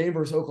one-score game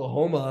versus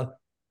Oklahoma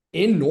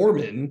in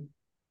Norman.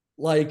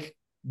 Like,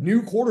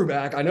 new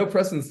quarterback. I know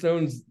Preston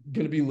Stone's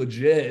going to be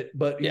legit,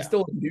 but he's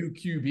still a new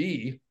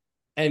QB,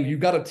 and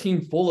you've got a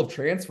team full of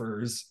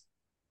transfers.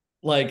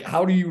 Like,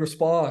 how do you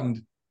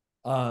respond?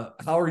 How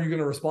are you going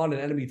to respond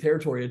in enemy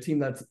territory? A team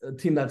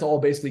that's all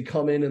basically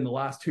come in the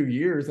last 2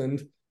 years,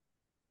 and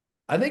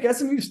I think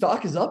SMU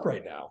stock is up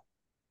right now.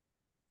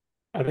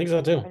 I think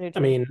so too. I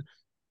mean,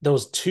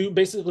 those two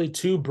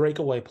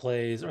breakaway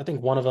plays, or I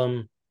think one of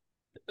them,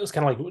 it was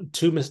kind of like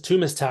two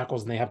missed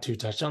tackles, and they have 2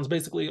 touchdowns.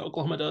 Basically,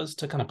 Oklahoma does,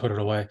 to kind of put it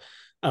away.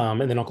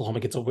 And then Oklahoma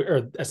gets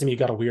SMU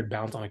got a weird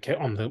bounce on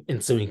the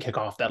ensuing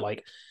kickoff that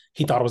like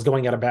he thought it was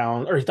going out of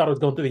bounds, or he thought it was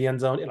going through the end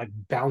zone. It like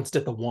bounced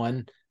at the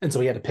 1, and so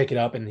he had to pick it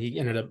up, and he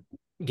ended up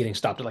getting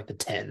stopped at like the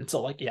 10.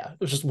 So like, yeah, it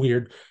was just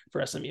weird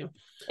for SMU.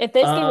 If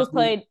this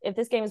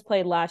game was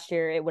played last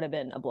year, it would have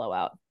been a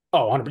blowout.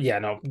 Oh, 100%. Yeah,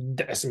 no,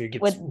 the SMU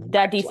gets with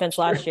that defense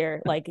last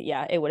year. Like,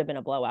 yeah, it would have been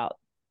a blowout.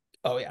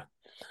 Oh yeah.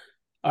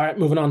 All right,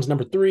 moving on to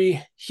number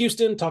 3,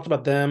 Houston. Talked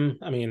about them.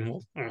 I mean,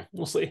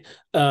 we'll see.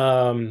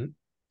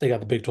 They got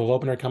the Big 12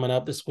 opener coming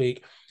up this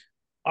week.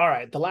 All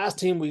right, the last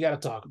team we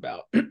got to talk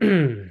about.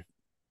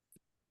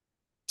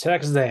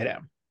 Texas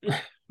A&M.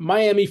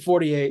 Miami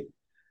 48,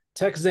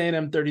 Texas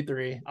A&M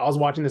 33. I was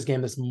watching this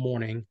game this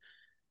morning,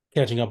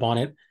 catching up on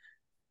it,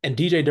 and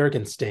DJ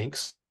Durkin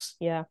stinks.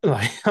 Yeah.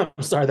 Like, I'm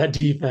sorry, that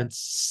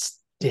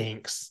defense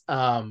stinks.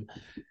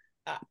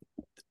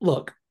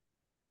 Look,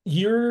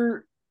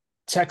 you're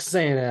Texas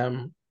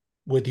A&M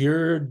with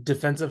your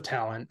defensive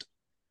talent,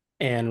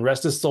 and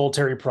rest his soul,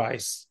 Terry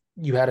Price.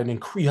 You have an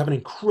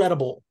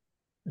incredible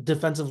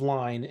defensive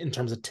line in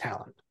terms of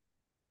talent,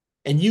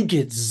 and you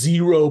get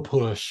 0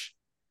 push.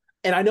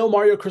 And I know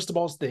Mario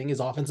Cristobal's thing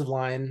is offensive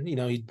line. You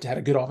know, he had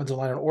a good offensive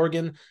line in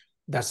Oregon.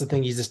 That's the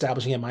thing he's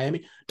establishing at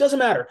Miami. Doesn't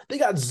matter. They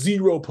got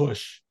 0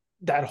 push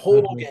that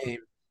whole game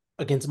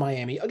against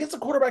Miami, against a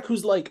quarterback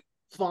who's like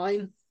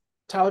fine.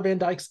 Tyler Van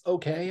Dyke's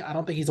okay. I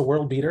don't think he's a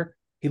world beater.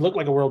 He looked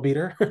like a world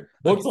beater.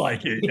 Looks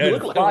like it. He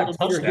looked like a world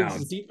beater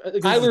against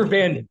Tyler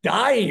Van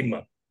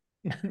Dyke.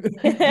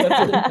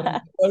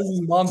 That was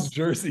his mom's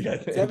jersey, I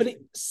think.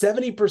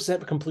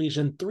 70%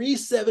 completion,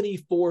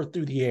 374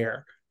 through the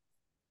air.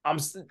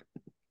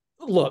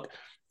 Look,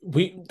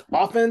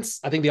 offense,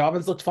 I think the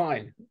offense looked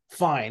fine.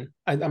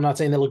 I'm not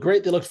saying they look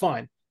great. They looked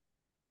fine.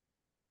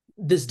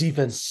 This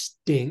defense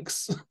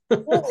stinks.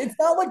 Well, it's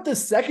not like the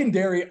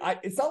secondary.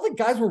 It's not like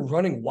guys were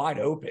running wide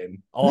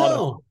open.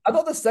 No. I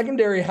thought the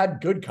secondary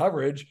had good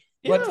coverage,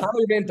 but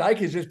Tyler Van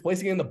Dyke is just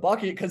placing it in the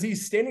bucket because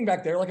he's standing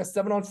back there like a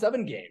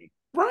 7-on-7 game.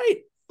 Right.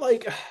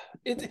 Like,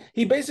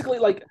 he basically,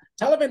 like,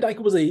 Tyler Van Dyke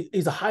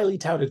he's a highly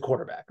touted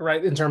quarterback,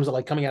 right? In terms of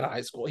like coming out of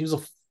high school. He was a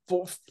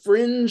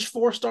fringe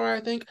 4-star, I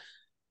think.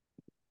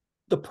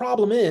 The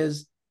problem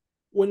is,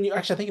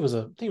 I think he was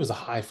a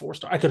high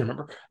 4-star. I couldn't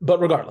remember, but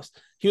regardless,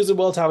 he was a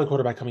well-touted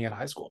quarterback coming out of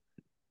high school.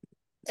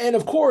 And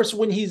of course,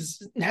 when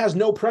has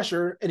no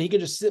pressure and he can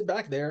just sit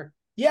back there,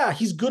 yeah,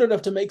 he's good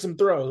enough to make some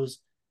throws.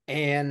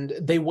 And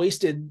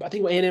I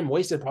think A&M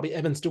wasted probably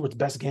Evan Stewart's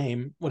best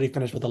game when he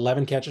finished with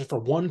 11 catches for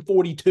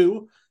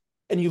 142,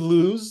 and you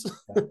lose.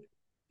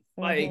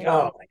 Like,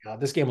 oh my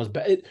God, this game was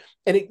bad.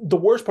 The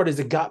worst part is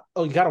it got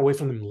away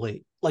from them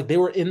late. Like, they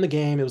were in the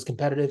game, it was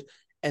competitive,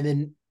 and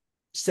then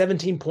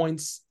 17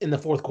 points in the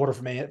fourth quarter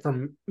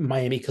from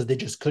Miami because they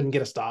just couldn't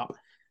get a stop.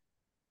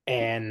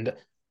 And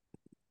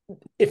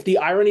if the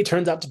irony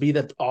turns out to be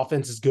that the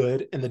offense is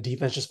good and the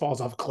defense just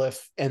falls off a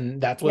cliff, and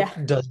that's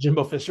what does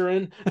Jimbo Fisher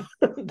in,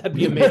 that'd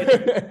be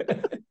amazing.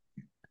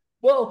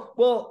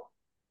 Well,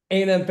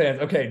 A&M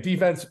fans, okay,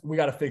 defense, we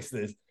got to fix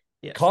this.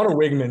 Yes. Connor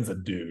Wigman's a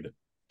dude.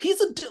 He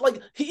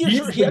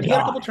had a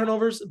couple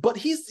turnovers, but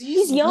he's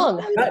young.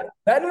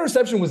 That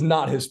interception was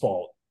not his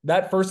fault.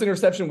 That first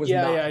interception was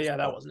not.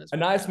 That wasn't his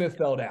fault. Anaya Smith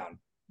fell down.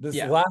 This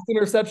last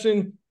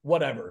interception,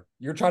 whatever.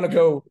 You're trying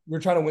to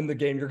win the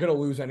game. You're going to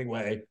lose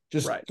anyway.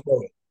 Just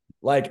throw it.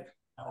 Like,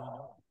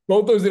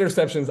 both those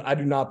interceptions, I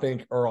do not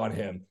think are on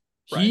him.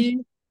 Right.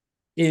 He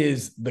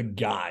is the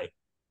guy.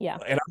 Yeah.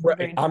 And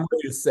I'm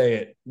ready to say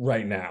it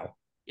right now.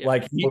 Yeah.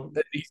 Like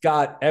he's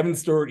got Evan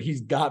Stewart,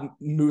 he's got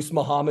Moose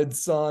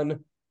Muhammad's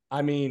son.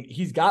 I mean,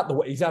 he's got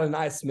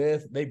Ananias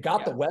Smith. They've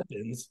got the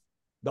weapons.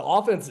 The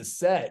offense is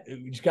set.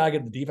 You just gotta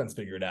get the defense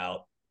figured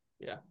out.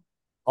 Yeah.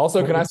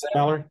 Also, can I say,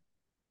 Mallory?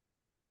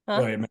 Huh?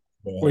 Go ahead.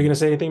 Were you gonna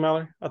say anything,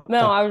 Mallory?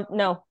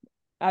 No.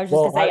 I was just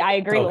gonna say I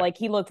agree. Okay. Like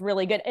he looked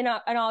really good, and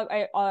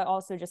I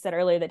also just said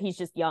earlier that he's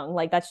just young.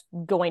 Like that's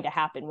going to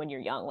happen when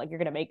you're young. Like you're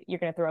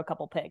gonna throw a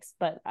couple picks,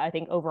 but I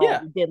think overall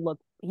he did look.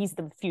 He's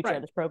the future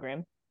of this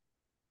program.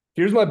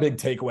 Here's my big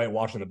takeaway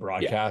watching the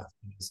broadcast.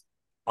 Is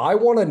I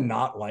want to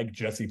not like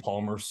Jesse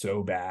Palmer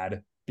so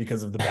bad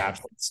because of the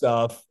Bachelor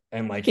stuff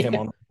and like him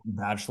on the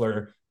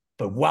Bachelor.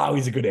 But wow,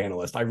 he's a good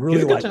analyst. I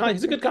really like him.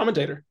 He's a good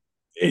commentator.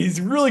 He's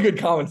a really good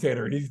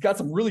commentator, and he's got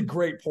some really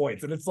great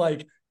points. And it's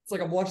like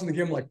I'm watching the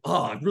game, like,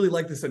 oh, I really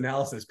like this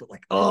analysis, but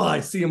like, oh,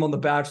 I see him on the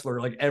Bachelor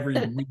like every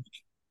week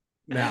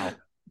now.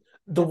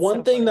 The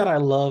one thing that I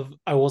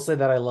will say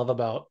that I love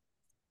about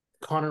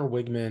Connor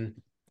Wigman,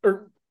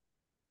 or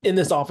in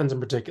this offense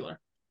in particular,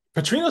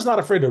 Petrino's not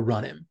afraid to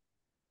run him.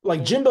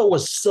 Like Jimbo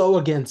was so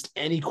against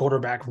any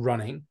quarterback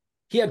running.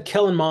 He had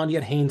Kellen Mond, he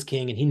had Haynes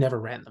King, and he never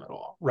ran them at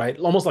all, right?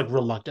 Almost like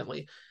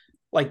reluctantly.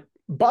 Like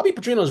Bobby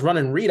Petrino's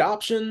running read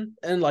option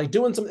and like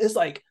doing some, it's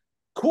like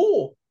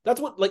cool. That's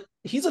what, like,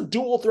 he's a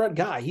dual threat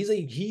guy. He's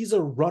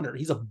a runner.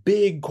 He's a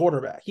big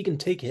quarterback. He can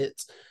take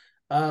hits.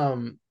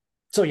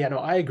 So yeah, no,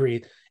 I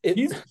agree.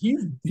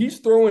 He's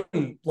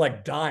throwing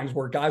like dimes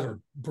where guys are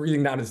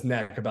breathing down his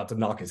neck about to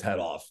knock his head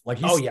off. Like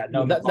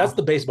that's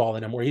the baseball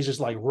in him where he's just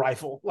like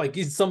rifle. Like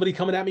he's somebody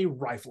coming at me,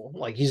 rifle.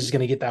 Like he's just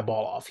gonna get that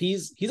ball off. He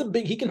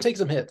can take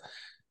some hits.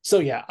 So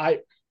yeah,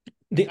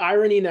 the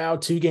irony now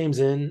 2 games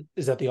in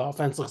is that the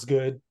offense looks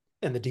good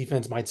and the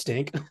defense might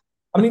stink.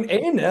 I mean,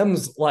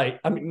 A&M's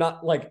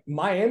not like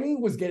Miami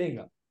was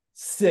getting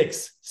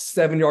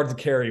 6-7 yards of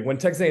carry when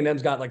Texas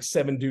A&M's got like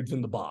 7 dudes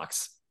in the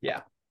box.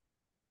 Yeah.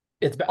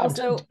 It's bad.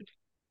 Also,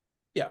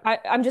 yeah.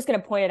 I'm just going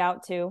to point it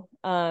out too.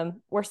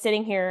 We're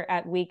sitting here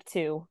at week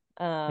 2.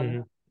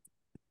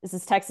 This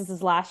is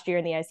Texas's last year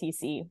in the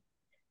SEC.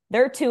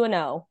 They're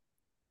 2-0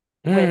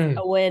 with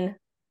a win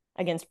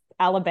against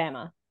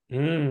Alabama.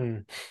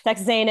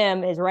 Texas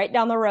A&M is right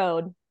down the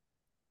road,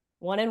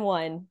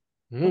 1-1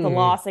 with a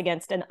loss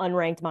against an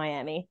unranked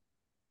Miami.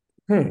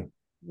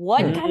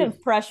 What kind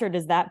of pressure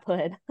does that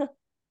put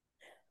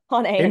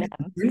on A&M?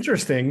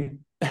 Interesting.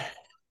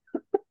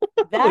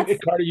 That's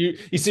Carter,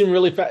 you seem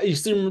really you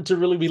seem to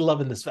really be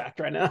loving this fact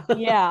right now.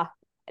 Yeah.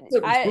 It's a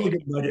really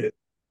good nugget.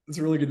 It's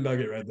a really good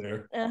nugget right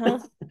there.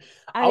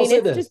 I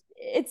mean,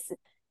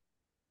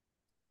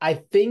 I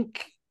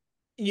think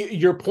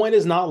your point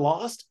is not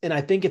lost, and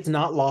I think it's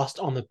not lost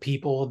on the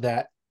people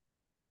that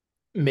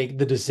make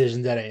the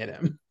decisions at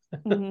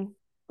A&M.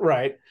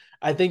 Right.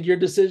 I think your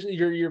decision,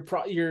 you're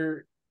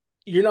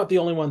not the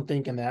only one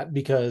thinking that,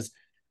 because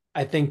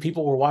I think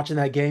people were watching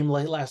that game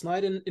late last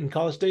night in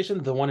College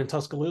Station, the one in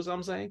Tuscaloosa,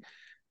 I'm saying,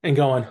 and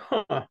going,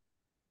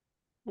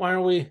 why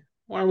are we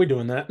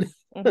doing that?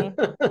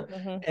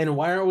 And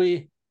why do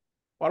we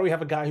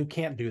have a guy who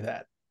can't do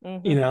that?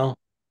 You know?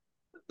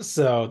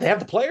 So they have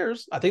the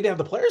players. I think they have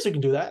the players who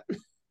can do that.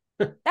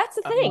 That's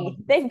the thing.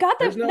 They've got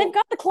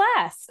the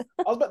class.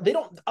 I was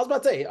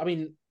about to say, I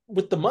mean,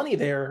 with the money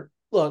there,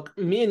 look,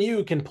 me and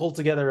you can pull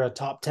together a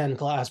top 10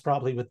 class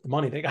probably with the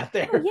money they got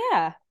there. Oh,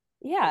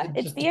 yeah.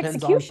 It's the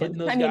execution.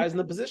 Those guys in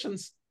the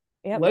positions.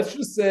 Yep. Let's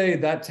just say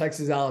that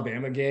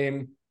Texas-Alabama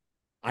game,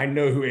 I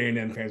know who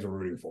A&M fans are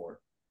rooting for.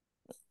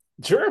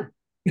 Sure.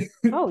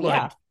 Oh,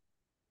 yeah.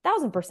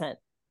 1,000%.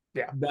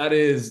 Yeah. That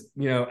is,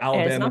 Alabama.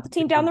 And it's not the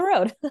team down the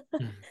road.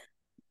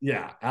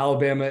 Yeah.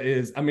 Alabama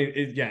is, I mean,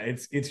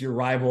 it's your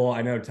rival.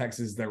 I know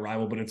Texas is their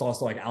rival, but it's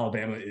also like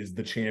Alabama is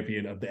the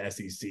champion of the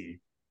SEC.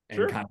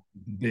 And kind of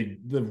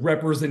the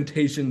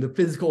representation, the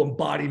physical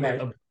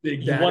embodiment of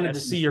big. You wanted to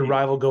see your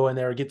rival go in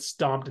there, get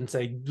stomped, and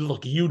say,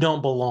 "Look, you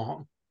don't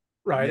belong,"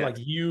 right? Yeah. Like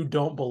you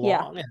don't belong.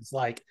 Yeah. And it's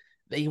like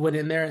they went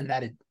in there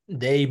and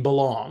they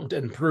belonged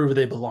and proved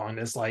they belonged.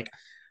 It's like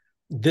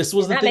this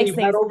was the thing you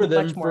had over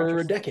them for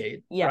a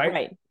decade. Yeah,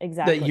 right.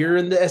 Exactly. That you're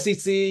in the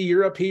SEC,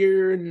 you're up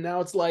here, and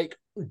now it's like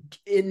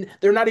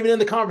they're not even in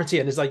the conference yet.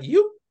 And it's like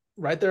you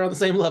right there on the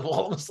same level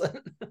all of a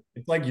sudden.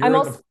 It's like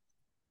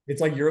it's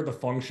like you're at the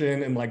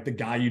function and like the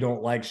guy you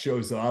don't like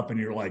shows up and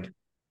you're like,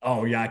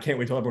 oh yeah, I can't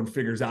wait till everyone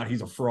figures out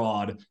he's a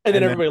fraud. And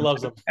then everybody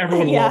loves him.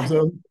 Everyone loves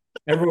him.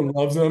 Everyone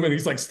loves him. And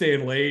he's like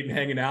staying late and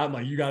hanging out and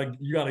like, you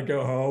gotta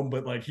go home,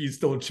 but like he's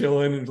still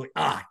chilling and it's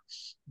like,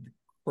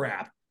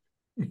 crap.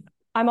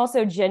 I'm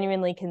also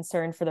genuinely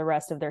concerned for the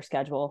rest of their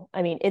schedule.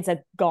 I mean, it's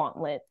a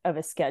gauntlet of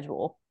a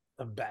schedule.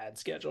 A bad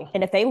schedule.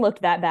 And if they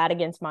looked that bad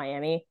against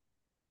Miami,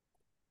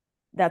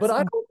 that's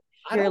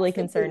purely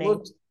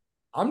concerning.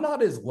 I'm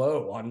not as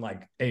low on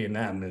like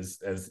A&M as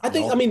I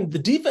think. I mean, the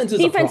defense is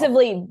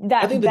defensively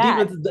I think the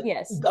defense.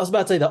 Yes, I was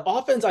about to say the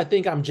offense. I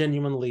think I'm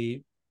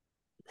genuinely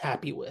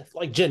happy with.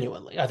 Like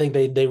genuinely, I think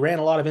they ran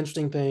a lot of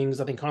interesting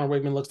things. I think Connor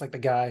Wigman looks like the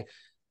guy.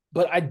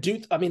 But I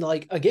do. I mean,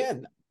 like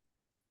again,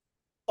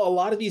 a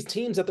lot of these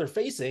teams that they're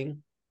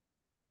facing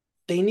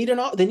They need a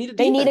defense.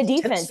 They need a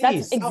defense. Tennessee,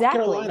 That's South exactly.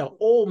 Carolina,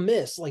 Ole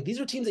Miss. Like, these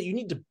are teams that you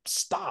need to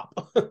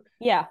stop.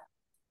 Yeah.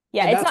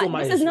 Yeah. And It's that's what not,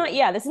 my this is issue not, is.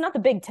 yeah, this is not the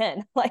Big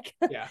Ten. Like,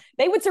 Yeah.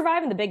 they would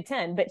survive in the Big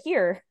Ten, but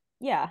here,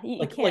 yeah,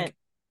 you can't.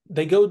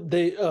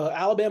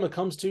 Alabama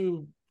comes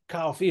to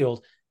Kyle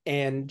Field,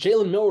 and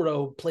Jalen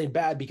Milroe played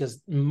bad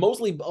because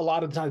mostly a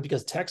lot of the times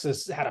because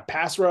Texas had a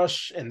pass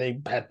rush and they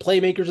had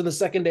playmakers in the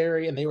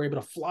secondary and they were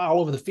able to fly all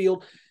over the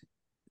field.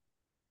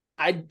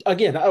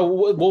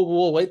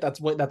 We'll wait.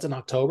 That's in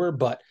October,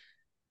 but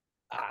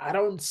I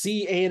don't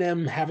see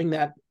A&M having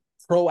that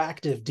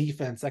proactive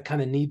defense that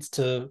kind of needs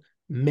to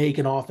make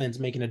an offense,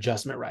 make an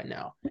adjustment right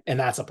now, and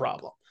that's a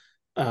problem.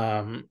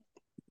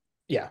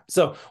 Yeah,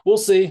 so we'll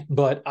see.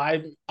 But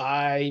I'm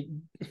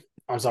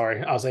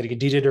sorry, I'll say it again.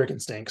 DJ Durkin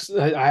stinks.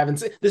 I haven't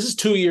seen. This is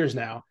 2 years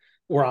now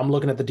where I'm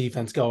looking at the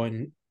defense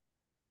going,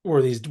 where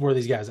are these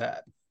guys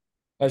at?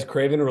 Has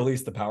Craven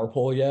released the power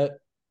poll yet?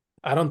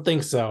 I don't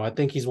think so. I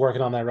think he's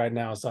working on that right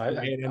now. So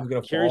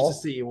I'm curious to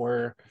see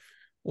where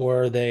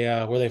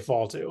they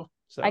fall to.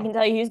 So I can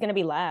tell you who's going to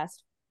be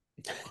last.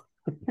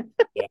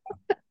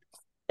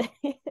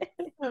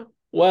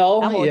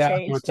 Well, yeah,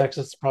 North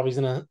Texas is probably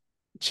going to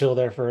chill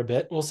there for a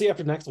bit. We'll see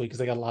after next week because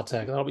they got a lot of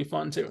tech. That'll be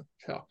fun too.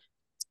 So,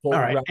 all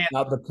right,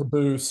 out the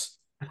caboose.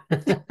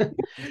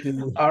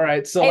 All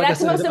right, so hey,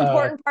 that's the most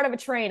important part of a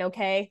train.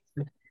 Okay,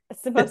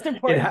 it's the most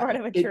important part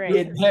of a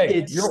train.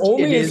 You're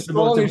only as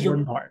strong as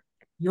your part.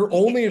 You're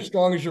only as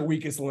strong as your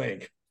weakest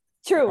link.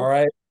 True. All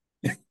right.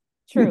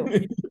 True.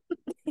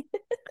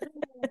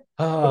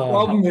 The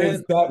problem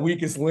is that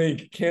weakest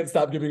link can't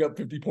stop giving up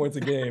 50 points a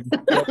game.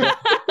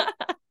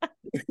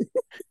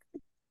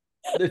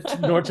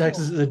 North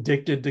Texas is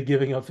addicted to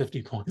giving up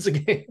 50 points a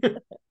game.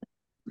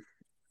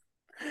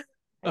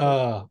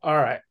 All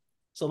right.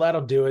 So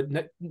that'll do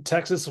it.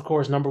 Texas, of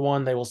course, number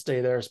one. They will stay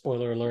there.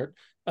 Spoiler alert.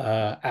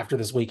 After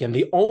this weekend,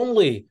 the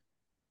only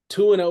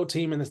 2-0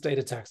 team in the state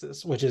of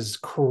Texas, which is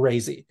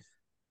crazy.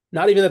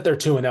 Not even that they're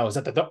 2-0, is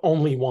that they're the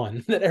only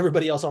one. That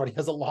everybody else already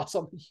has a loss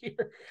on the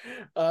year.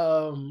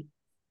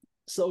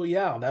 So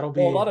yeah, that'll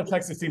be a lot of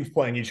Texas teams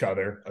playing each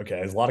other. Okay,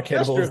 there's a lot of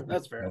cannibals.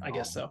 That's fair. I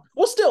guess so.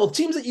 Well, still,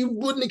 teams that you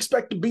wouldn't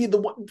expect to be the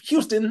one.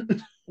 Houston,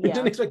 you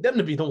didn't expect them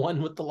to be the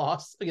one with the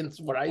loss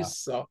against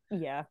Rice. Yeah. So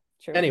yeah,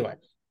 true. Anyway,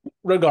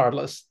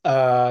 regardless,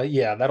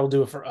 that'll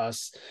do it for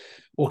us.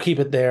 We'll keep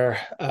it there.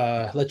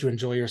 Let you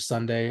enjoy your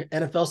Sunday.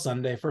 NFL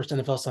Sunday, first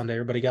NFL Sunday.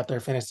 Everybody got their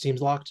fantasy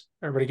teams locked?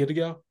 Everybody good to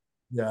go?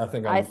 Yeah,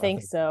 I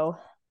think so.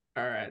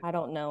 All right. I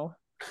don't know.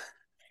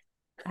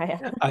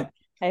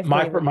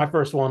 My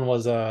first one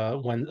was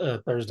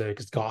Thursday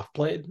because Goff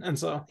played, and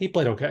so he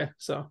played okay.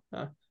 So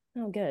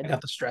good. I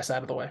got the stress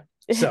out of the way.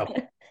 So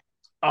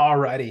all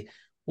righty.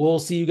 We'll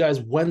see you guys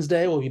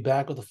Wednesday. We'll be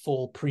back with a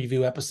full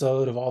preview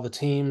episode of all the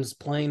teams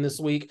playing this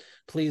week.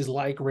 Please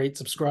like, rate,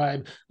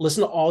 subscribe.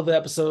 Listen to all the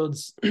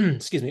episodes,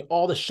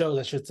 all the shows,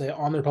 I should say,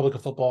 on the Republic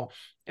of Football.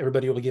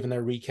 Everybody will be giving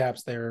their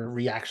recaps, their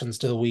reactions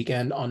to the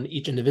weekend on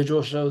each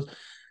individual shows.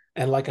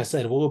 And like I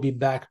said, we'll be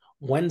back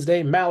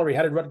Wednesday. Mallory,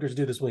 how did Rutgers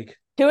do this week?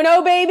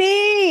 2-0,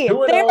 baby.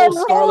 2-0, they're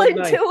rolling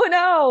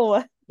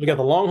 2-0. We got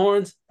the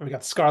Longhorns and we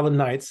got the Scarlet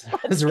Knights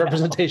as a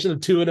representation of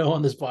 2-0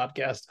 on this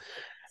podcast.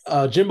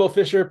 Jimbo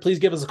Fisher, please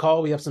give us a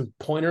call. We have some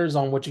pointers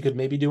on what you could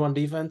maybe do on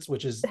defense,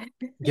 which is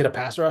get a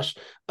pass rush.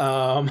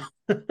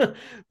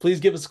 Please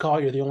give us a call.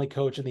 You're the only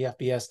coach in the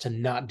FBS to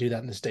not do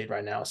that in the state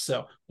right now.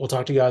 So we'll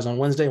talk to you guys on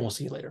Wednesday and we'll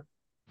see you later.